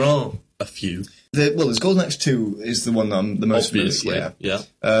 because there are a few, there's Golden Axe 2 is the one that I'm the most obviously. familiar with,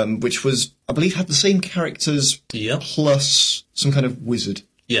 Yeah. which was, I believe, had the same characters Yeah. plus some kind of wizard.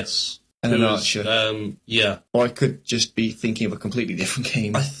 Yes. And an Who is, archer. yeah. Or I could just be thinking of a completely different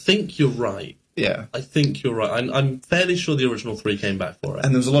game. I think you're right. Yeah. I'm fairly sure the original 3 came back for it.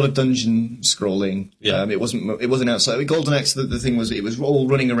 And there was a lot of dungeon scrolling. Yeah. It wasn't outside. With Golden Axe, the thing was, it was all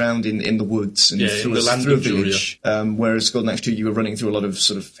running around in the woods and Yeah, through, in the land through a of village. Whereas Golden Axe 2, you were running through a lot of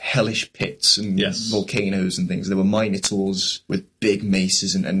sort of hellish pits and Yes. volcanoes and things. There were minotaurs with big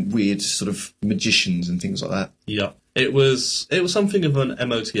maces and weird sort of magicians and things like that. Yeah. It was something of an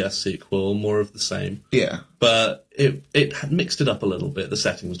MOTS sequel, more of the same. Yeah. But it had mixed it up a little bit. The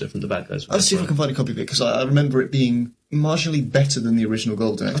setting was different, the bad guys were I'll see if I different. can find a copy of it, because I remember it being marginally better than the original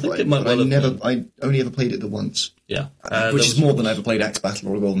Golden Axe. I think but it might but well have I only ever played it the once. Yeah. Which is more than I ever played Axe Battle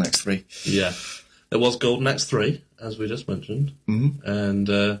or Golden Axe 3. Yeah. There was Golden Axe 3, as we just mentioned. Mm-hmm. And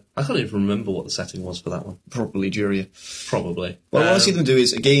I can't even remember what the setting was for that one. Probably Juria. Probably. Well, what I see them do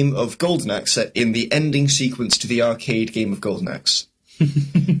is a game of Golden Axe set in the ending sequence to the arcade game of Golden Axe.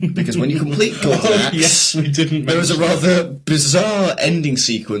 Because when you complete Golden Axe, yes, we didn't there is a rather bizarre ending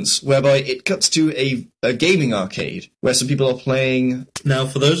sequence whereby it cuts to a gaming arcade where some people are playing. Now,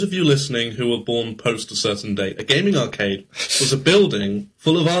 for those of you listening who were born post a certain date, a gaming arcade was a building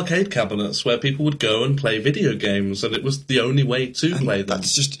full of arcade cabinets where people would go and play video games, and it was the only way to play them.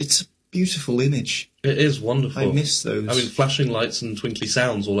 It's a beautiful image. It is wonderful. I miss those. I mean, flashing lights and twinkly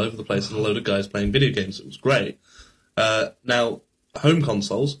sounds all over the place and a load of guys playing video games. It was great. Now, home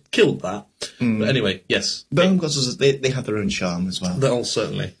consoles killed that. But anyway, yes. But home consoles, they have their own charm as well. Oh,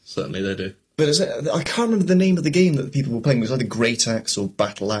 certainly they do. But I can't remember the name of the game that the people were playing. It was either Great Axe or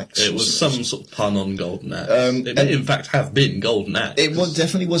Battle Axe. It was some sort of pun on Golden Axe. It and may, in fact, have been Golden Axe. It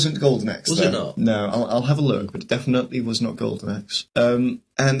definitely wasn't Golden Axe. Was it not? No, I'll have a look, but it definitely was not Golden Axe. And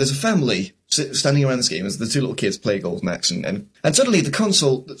there's a family standing around this game as the two little kids play Golden Axe, and suddenly the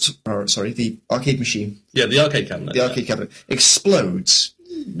console, the arcade machine, Yeah, the arcade cabinet. the arcade cabinet, explodes.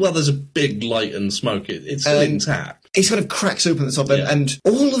 Well, there's a big light and smoke. It's still intact. It sort of cracks open at the top, Yeah. and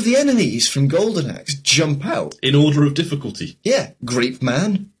all of the enemies from Golden Axe jump out. In order of difficulty. Yeah, Grape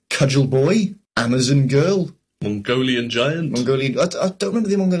Man, Cudgel Boy, Amazon Girl, Mongolian giant. Mongolian. I don't remember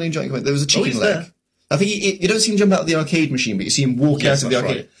the Mongolian giant. There was a chicken he's leg. there. I think you don't see him jump out of the arcade machine, but you see him walk Yes, out of the that's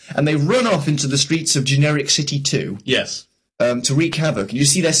arcade, right. and they run off into the streets of Generic City 2 Yes. to wreak havoc. And you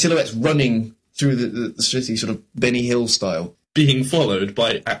see their silhouettes running through the city, sort of Benny Hill style, Being followed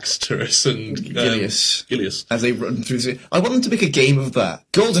by Axterus and Gilius, as they run through the city. I want them to make a game of that.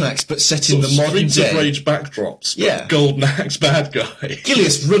 Golden Axe, but set in the modern Streets of day. Rage backdrops. But Yeah. Golden Axe bad guy.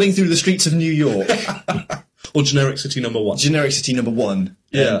 Gilius running through the streets of New York. Or Generic City number 1. Generic City number 1.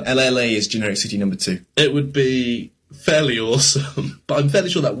 Yeah. LLA is Generic City number 2. It would be fairly awesome. But I'm fairly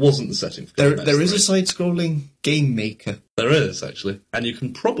sure that wasn't the setting for Golden Axe There is 3. a side-scrolling game maker. There is, actually. And you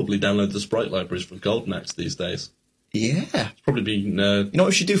can probably download the sprite libraries from Golden Axe these days. Yeah. It's probably been, You know what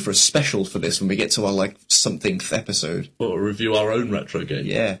we should do for a special for this when we get to our, somethingth episode? review our own retro game.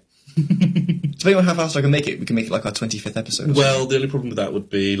 Yeah. Depending on how fast I can make it, we can make it like our 25th episode. Well, the only problem with that would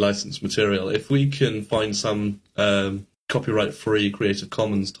be licensed material. If we can find some copyright-free Creative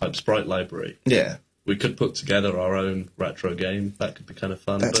Commons type sprite library, yeah. we could put together our own retro game. That could be kind of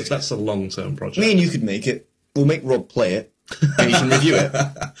fun. But that's a long-term project. Me and you could make it. We'll make Rob play it, and you can review it.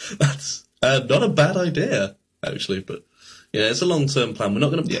 That's not a bad idea, actually. But yeah, it's a long-term plan. We're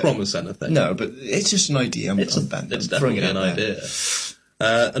not going to promise anything. No, but it's just an idea. It's throwing definitely it out an there.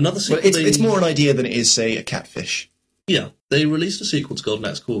 idea. Another sequel. Well, it's more an idea than it is, say, a catfish. Yeah, they released a sequel to Golden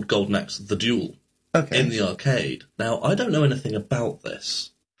Axe called Golden Axe: The Duel Okay. in the arcade. Now, I don't know anything about this.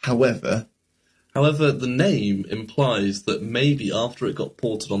 However, the name implies that maybe after it got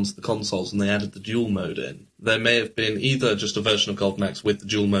ported onto the consoles and they added the duel mode in, there may have been either just a version of Golden Axe with the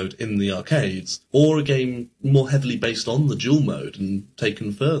duel mode in the arcades, or a game more heavily based on the duel mode and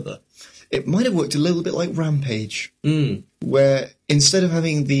taken further. it might have worked a little bit like Rampage, where instead of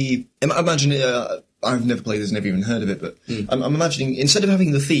having imagine I've never played this, never even heard of it, but I'm imagining instead of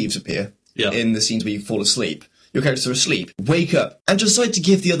having the thieves appear in the scenes where you fall asleep, your characters are asleep, wake up, and decide to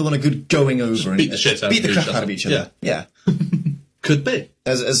give the other one a good going over and beat the shit out beat of the each crap out of each other. Yeah. Could be.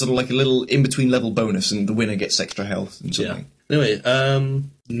 As sort of like a little in-between level bonus, and the winner gets extra health and something. Anyway,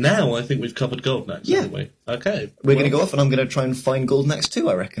 now I think we've covered Golden Axe, haven't we? Okay. We're going to go off, and I'm going to try and find Golden Axe 2,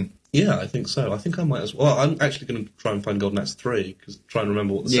 I reckon. Yeah, I think so. I think I might as well. I'm actually going to try and find Golden Axe 3, because try and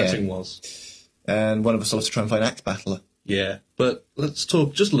remember what the setting was. And one of us will have to try and find Axe Battler. Yeah, but let's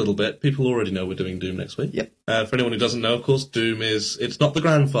talk just a little bit. People already know we're doing Doom next week. Yep. For anyone who doesn't know, of course, Doom it's not the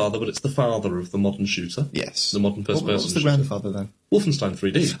grandfather, but it's the father of the modern shooter. Yes. The modern first-person What's the shooter. grandfather, then? Wolfenstein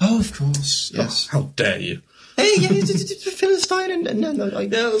 3D. Oh, of course, yes. Oh, how dare you? Hey, yeah, Philistine and... No, Yeah,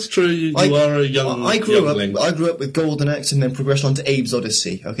 that's true. You are a youngling. I grew up with Golden Axe and then progressed on to Abe's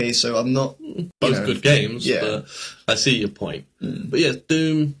Odyssey, okay? So I'm not... Both good games, yeah. but I see your point. But yeah,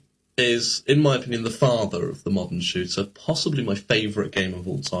 Doom is, in my opinion, the father of the modern shooter, possibly my favourite game of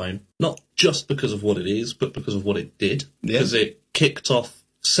all time. Not just because of what it is, but because of what it did. Yeah. Because it kicked off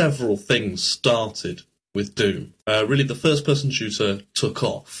several things started with Doom. Really, the first-person shooter took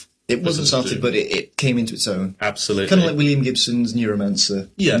off. It wasn't started, but it came into its own. Absolutely. Kind of like William Gibson's Neuromancer.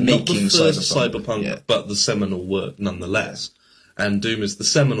 Yeah, not the making first cyberpunk, yeah. but the seminal work nonetheless. And Doom is the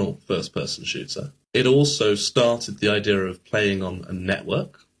seminal first-person shooter. It also started the idea of playing on a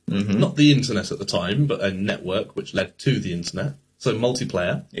network. Mm-hmm. Not the internet at the time, but a network which led to the internet. So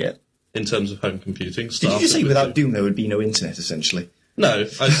multiplayer, Yeah. in terms of home computing. Did you just say without Doom there would be no internet, essentially? No,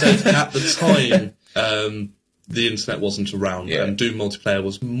 I said at the time the internet wasn't around, Yeah. and Doom multiplayer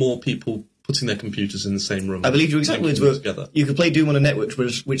was more people putting their computers in the same room. I believe your exact words were, together. you could play Doom on a network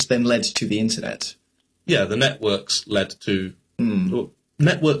which then led to the internet. Yeah, the networks led to... Well,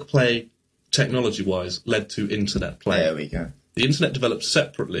 network play, technology-wise, led to internet play. There we go. The internet developed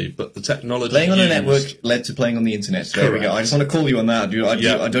separately, but the technology Playing on a used- network led to playing on the internet. There we go. I just want to call you on that.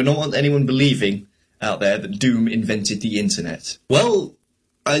 I do not want anyone believing out there that Doom invented the internet. Well,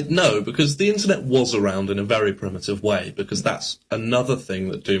 I know, because the internet was around in a very primitive way, because that's another thing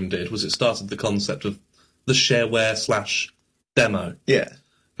that Doom did, was it started the concept of the shareware/demo. Yeah.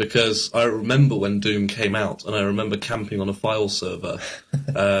 Because I remember when Doom came out, and I remember camping on a file server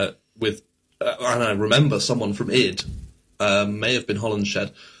and I remember someone from id, may have been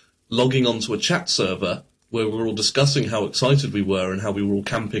Hollenshed, logging onto a chat server where we were all discussing how excited we were and how we were all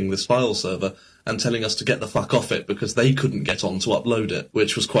camping this file server and telling us to get the fuck off it because they couldn't get on to upload it,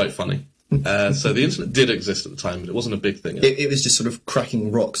 which was quite funny. So the internet did exist at the time, but it wasn't a big thing. It was just sort of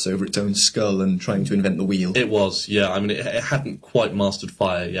cracking rocks over its own skull and trying to invent the wheel. It was, yeah. I mean, it hadn't quite mastered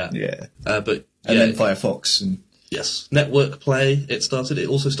Fire yet. Yeah. But And yeah, then Firefox. And yes, network play. It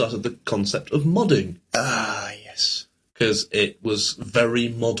also started the concept of modding yes. because it was very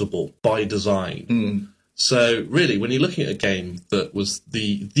moddable by design. So really, when you're looking at a game that was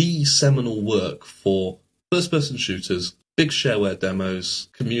the seminal work for first-person shooters, big shareware demos,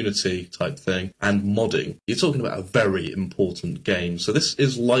 community type thing, and modding, you're talking about a very important game. So this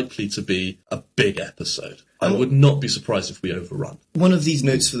is likely to be a big episode. I would not be surprised if we overrun. One of these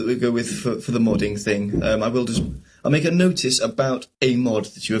notes that we go with for the modding thing, I'll make a notice about a mod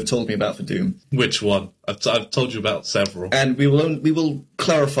that you have told me about for Doom. Which one? I've told you about several. And we will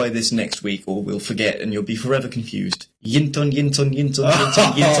clarify this next week, or we'll forget, and you'll be forever confused. Yinton, yinton, yinton,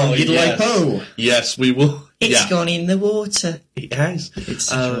 yinton, yinton, yiddly po. Yes, we will. It's gone in the water. It has.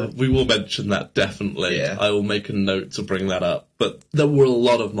 We will mention that, definitely. Yeah. I will make a note to bring that up. But there were a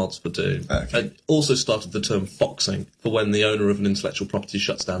lot of mods for Doom. Okay. I also started the term foxing for when the owner of an intellectual property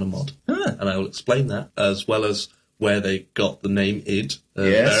shuts down a mod. And I will explain that, as well as where they got the name id,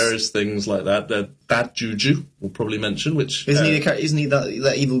 various things like that. Bad Juju, we'll probably mention, which... Isn't he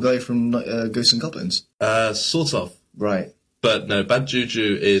that evil guy from Ghosts and Goblins? Sort of. Right. But no, Bad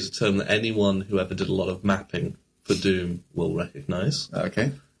Juju is a term that anyone who ever did a lot of mapping for Doom will recognise.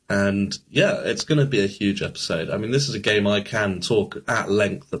 Okay. And yeah, it's going to be a huge episode. I mean, this is a game I can talk at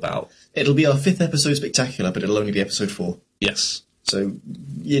length about. It'll be our 5th episode spectacular, but it'll only be episode 4. Yes. So,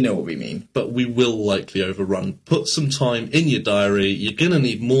 you know what we mean. But we will likely overrun. Put some time in your diary. You're going to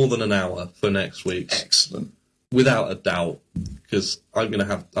need more than an hour for next week. Excellent. Without a doubt. Because I'm going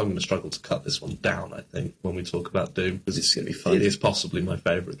to struggle to cut this one down, I think, when we talk about Doom. Because It's going to be fun. it is possibly my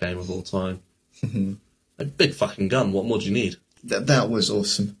favourite game of all time. A big fucking gun. What more do you need? That was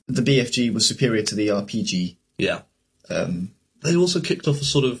awesome. The BFG was superior to the RPG. Yeah. They also kicked off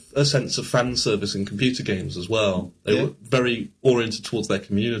a sense of fan service in computer games as well. They were very oriented towards their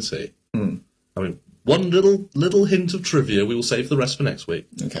community. I mean, one little hint of trivia, we will save the rest for next week.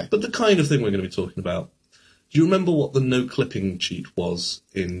 Okay. But the kind of thing we're going to be talking about. Do you remember what the no clipping cheat was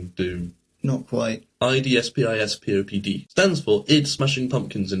in Doom? Not quite. IDSPISPOPD stands for id smashing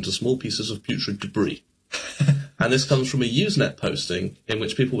pumpkins into small pieces of putrid debris. And this comes from a Usenet posting in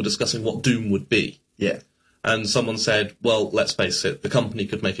which people were discussing what Doom would be. Yeah. And someone said, well, let's face it, the company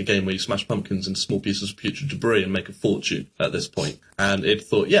could make a game where you smash pumpkins into small pieces of putrid debris and make a fortune at this point. And it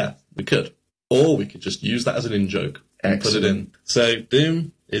thought, yeah, we could. Or we could just use that as an in-joke. and put it in. So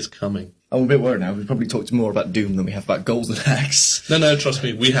Doom is coming. I'm a bit worried now. We've probably talked more about Doom than we have about Golden Axe. No, trust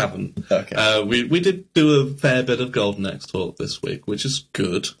me, we haven't. Okay. We did do a fair bit of Golden Axe talk this week, which is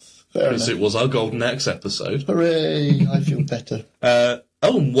good. Because it was our Golden Axe episode. Hooray! I feel better.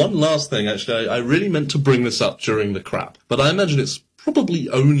 And one last thing, actually. I really meant to bring this up during the crap, but I imagine it's probably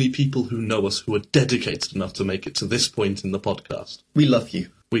only people who know us who are dedicated enough to make it to this point in the podcast. We love you.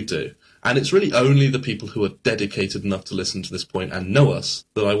 We do. And it's really only the people who are dedicated enough to listen to this point and know us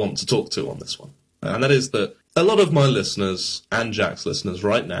that I want to talk to on this one. And that is that a lot of my listeners and Jack's listeners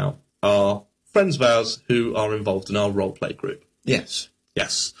right now are friends of ours who are involved in our roleplay group. Yes.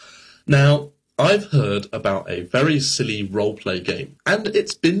 Yes. Now, I've heard about a very silly roleplay game, and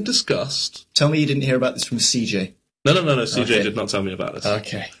it's been discussed. Tell me you didn't hear about this from CJ. No, CJ did not tell me about this.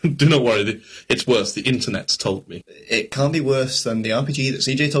 Okay. Do not worry, it's worse. The internet's told me. It can't be worse than the RPG that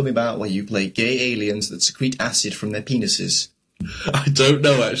CJ told me about, where you play gay aliens that secrete acid from their penises. I don't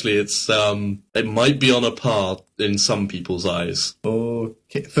know, actually. It might be on a par in some people's eyes.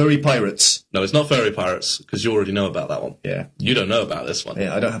 Okay. Furry Pirates. No, it's not Furry Pirates, because you already know about that one. Yeah. You don't know about this one.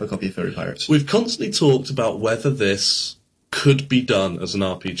 Yeah, I don't have a copy of Furry Pirates. We've constantly talked about whether this could be done as an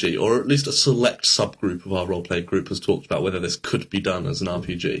RPG, or at least a select subgroup of our roleplay group has talked about whether this could be done as an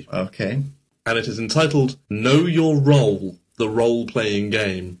RPG. Okay. And it is entitled Know Your Role, the role-playing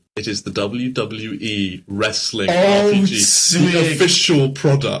game. It is the WWE Wrestling RPG, sweet. the official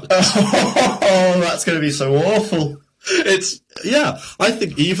product. Oh, that's going to be so awful. I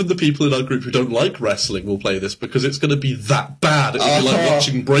think even the people in our group who don't like wrestling will play this because it's going to be that bad. It will be like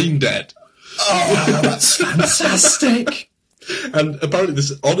watching Brain Dead. Oh, that's fantastic. And apparently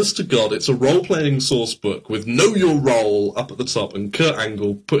this, honest to God, it's a role-playing source book with Know Your Role up at the top and Kurt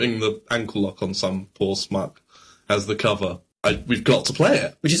Angle putting the ankle lock on some poor smuck as the cover. We've got to play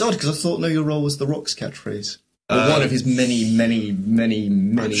it. Which is odd, because I thought Know Your Role was The Rock's catchphrase. Or one of his many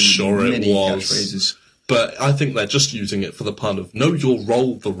catchphrases. But I think they're just using it for the pun of Know Your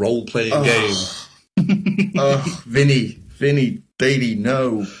Role, the role-playing game. Vinny, baby,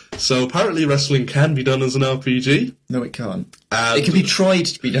 no. So apparently wrestling can be done as an RPG. No, it can't. It can be tried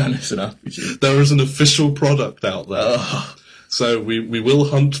to be done as an RPG. There is an official product out there. So we will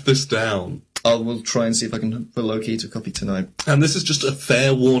hunt this down. I will try and see if I can locate a copy tonight. And this is just a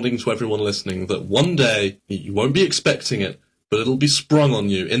fair warning to everyone listening that one day, you won't be expecting it, but it'll be sprung on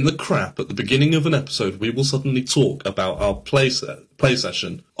you in the crap at the beginning of an episode. We will suddenly talk about our play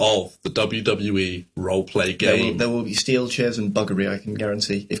session of the WWE roleplay game. There will be steel chairs and buggery, I can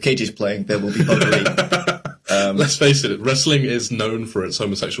guarantee. If KJ's playing, there will be buggery. Let's face it, wrestling is known for its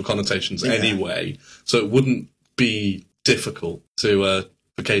homosexual connotations anyway, so it wouldn't be difficult for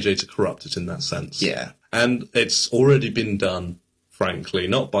KJ to corrupt it in that sense. Yeah. And it's already been done, frankly,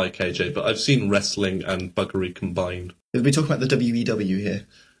 not by KJ, but I've seen wrestling and buggery combined. Are we talking about the WEW here?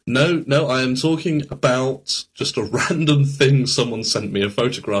 No, I am talking about just a random thing someone sent me, a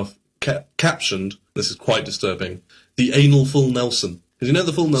photograph captioned, this is quite disturbing, the anal full Nelson. Because you know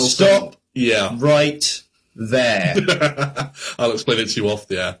the full Nelson? Stop! Yeah. Right there. I'll explain it to you off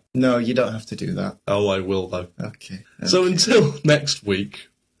the air. No, you don't have to do that. Oh, I will, though. Okay. So until next week,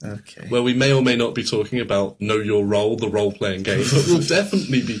 where we may or may not be talking about Know Your Role, the role-playing game, but we'll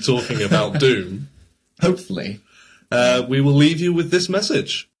definitely be talking about Doom. Hopefully. We will leave you with this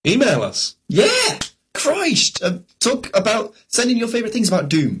message. Email us. Yeah! Christ! Talk about sending your favourite things about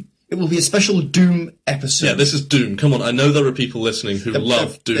Doom. It will be a special Doom episode. Yeah, this is Doom. Come on, I know there are people listening who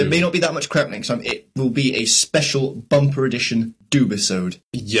love Doom. There may not be that much crap next time. It will be a special bumper edition Doom-isode.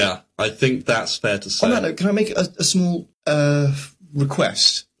 Yeah, I think that's fair to say. On that note, can I make a small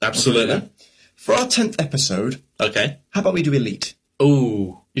request? Absolutely. For our 10th episode, okay, how about we do Elite?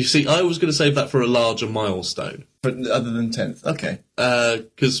 Oh, you see, I was going to save that for a larger milestone. Other than 10th, okay.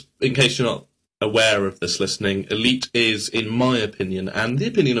 Because, in case you're not aware of this listening, Elite is, in my opinion, and the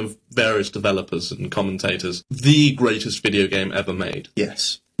opinion of various developers and commentators, the greatest video game ever made.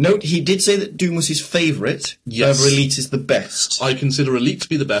 Yes. Note, he did say that Doom was his favourite, yes. However, Elite is the best. I consider Elite to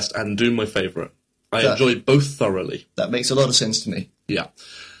be the best and Doom my favourite. I enjoy both thoroughly. That makes a lot of sense to me. Yeah.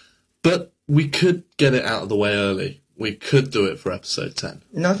 But we could get it out of the way early. We could do it for episode 10.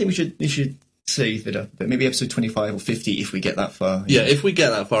 No, I think we should save it up. But maybe episode 25 or 50 if we get that far. Yeah, if we get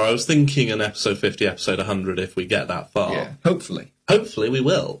that far. I was thinking an episode 50, episode 100 if we get that far. Yeah, hopefully. Hopefully we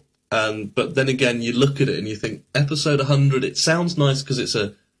will. But then again, you look at it and you think, episode 100, it sounds nice because it's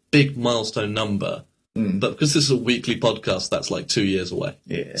a big milestone number. But because this is a weekly podcast, that's like 2 years away.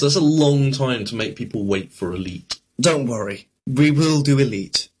 Yeah. So that's a long time to make people wait for Elite. Don't worry. We will do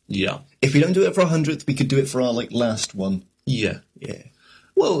Elite. Yeah. If we don't do it for our 100th, we could do it for our last one. Yeah. Yeah.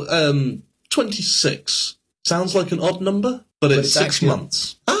 Well, 26 Sounds like an odd number, but it's 6 actually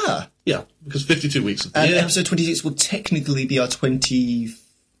months. Yeah, because 52 weeks of the and year. episode 26 will technically be our 20...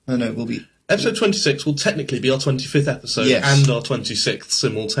 No, it will be... Episode 26 will technically be our 25th episode and our 26th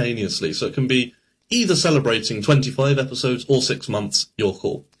simultaneously, so it can be either celebrating 25 episodes or 6 months, your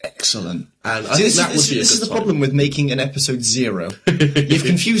call. Excellent. And I think that would be a good time. This is the problem with making an episode 0. You've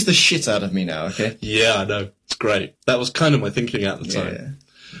confused the shit out of me now, okay? Yeah, I know. It's great. That was kind of my thinking at the time. Yeah.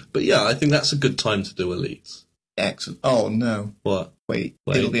 But yeah, I think that's a good time to do Elite. Excellent. Oh, no. What? Wait.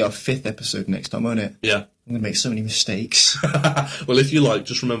 It'll be our 5th episode next time, won't it? Yeah. I'm going to make so many mistakes. Well, if you like,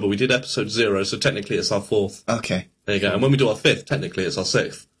 just remember we did episode 0, so technically it's our 4th. Okay. There you go. And when we do our 5th, technically it's our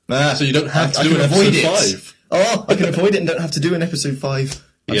 6th. Ah, so you don't have to do an episode 5. Oh, I can avoid it and don't have to do an episode 5.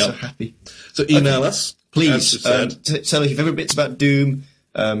 I'm so happy. So email us. Please, tell us your favourite bits about Doom,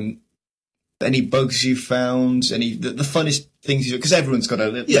 any bugs you found, the funnest things you... Because everyone's got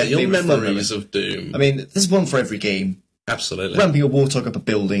a... your memories of Doom. I mean, there's one for every game. Absolutely. Ramping a warthog up a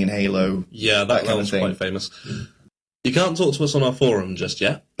building in Halo. Yeah, that one's quite famous. You can't talk to us on our forum just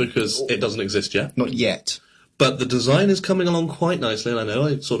yet, because it doesn't exist yet. Not yet. But the design is coming along quite nicely, and I know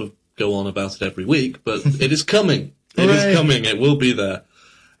I sort of go on about it every week, but it is coming. It is coming. It will be there.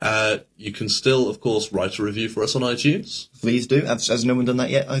 You can still, of course, write a review for us on iTunes. Please do. Has no one done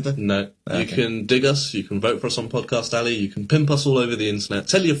that yet either? No. Okay. You can dig us. You can vote for us on Podcast Alley. You can pimp us all over the internet.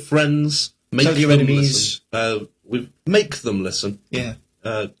 Tell your friends. Tell your enemies. Make them listen. Yeah.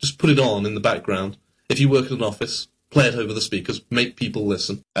 Just put it on in the background. If you work at an office, play it over the speakers. Make people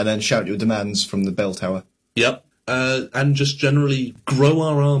listen. And then shout your demands from the bell tower. Yep. And just generally grow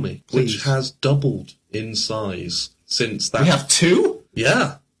our army, Please. which has doubled in size since that... We have 2?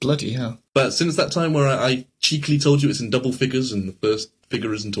 Yeah. Bloody hell. But since that time where I cheekily told you it's in double figures and the first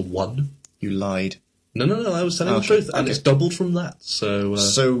figure isn't a 1... You lied. No, I was telling the truth, and it's doubled from that, so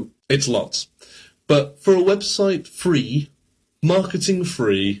it's lots. But for a website-free,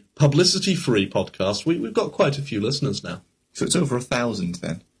 marketing-free, publicity-free podcast, we've got quite a few listeners now. So it's over 1,000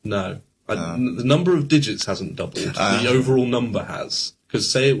 then? No. The number of digits hasn't doubled. The overall number has.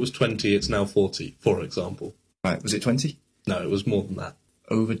 Because say it was 20, it's now 40, for example. Right, was it 20? No, it was more than that.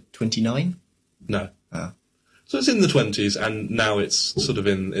 Over 29? No. So it's in the 20s, and now it's sort of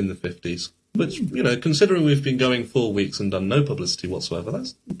in the 50s. Which, considering we've been going 4 weeks and done no publicity whatsoever,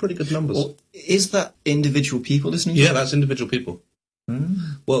 that's pretty good numbers. Well, is that individual people listening? Yeah, that's individual people.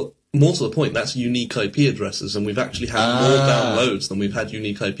 Well, more to the point, that's unique IP addresses, and we've actually had more downloads than we've had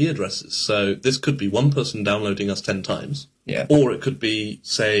unique IP addresses. So this could be one person downloading us 10 times. Yeah. Or it could be,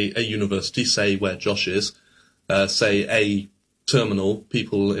 say, a university, say where Josh is, say a terminal,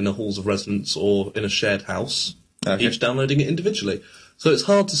 people in a halls of residence or in a shared house, each downloading it individually. So it's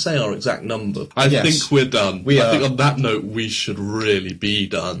hard to say our exact number. I think we're done. I think on that note, we should really be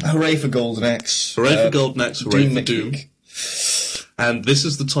done. Hooray for Golden Axe. Hooray for Golden Axe, hooray Doom for Doom. And this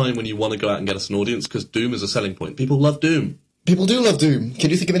is the time when you want to go out and get us an audience, because Doom is a selling point. People love Doom. People do love Doom. Can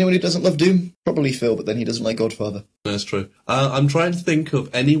you think of anyone who doesn't love Doom? Probably Phil, but then he doesn't like Godfather. That's true. I'm trying to think of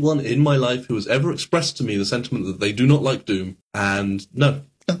anyone in my life who has ever expressed to me the sentiment that they do not like Doom, and no.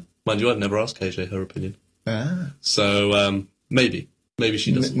 Mind you, I've never asked KJ her opinion. So, maybe. Maybe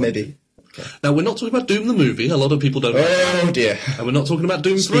she doesn't. Maybe. Okay. Now, we're not talking about Doom the movie. A lot of people don't like that. Oh, dear. And we're not talking about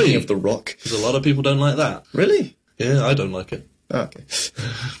Doom 3. Speaking of The Rock. Because a lot of people don't like that. Really? Yeah, I don't like it. Oh, okay.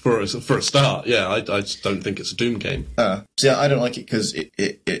 For a start, yeah, I just don't think it's a Doom game. See, I don't like it because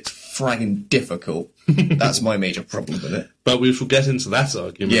it's fragging difficult. That's my major problem with it. But we shall get into that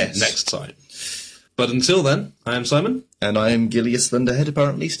argument next time. But until then, I am Simon. And I am Gilius Thunderhead,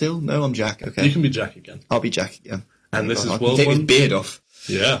 apparently, still. No, I'm Jack, okay. You can be Jack again. I'll be Jack again. And this is World 1. Take his beard off.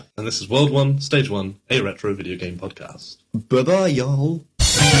 Yeah, and this is World 1, Stage 1, a retro video game podcast. Bye-bye, y'all.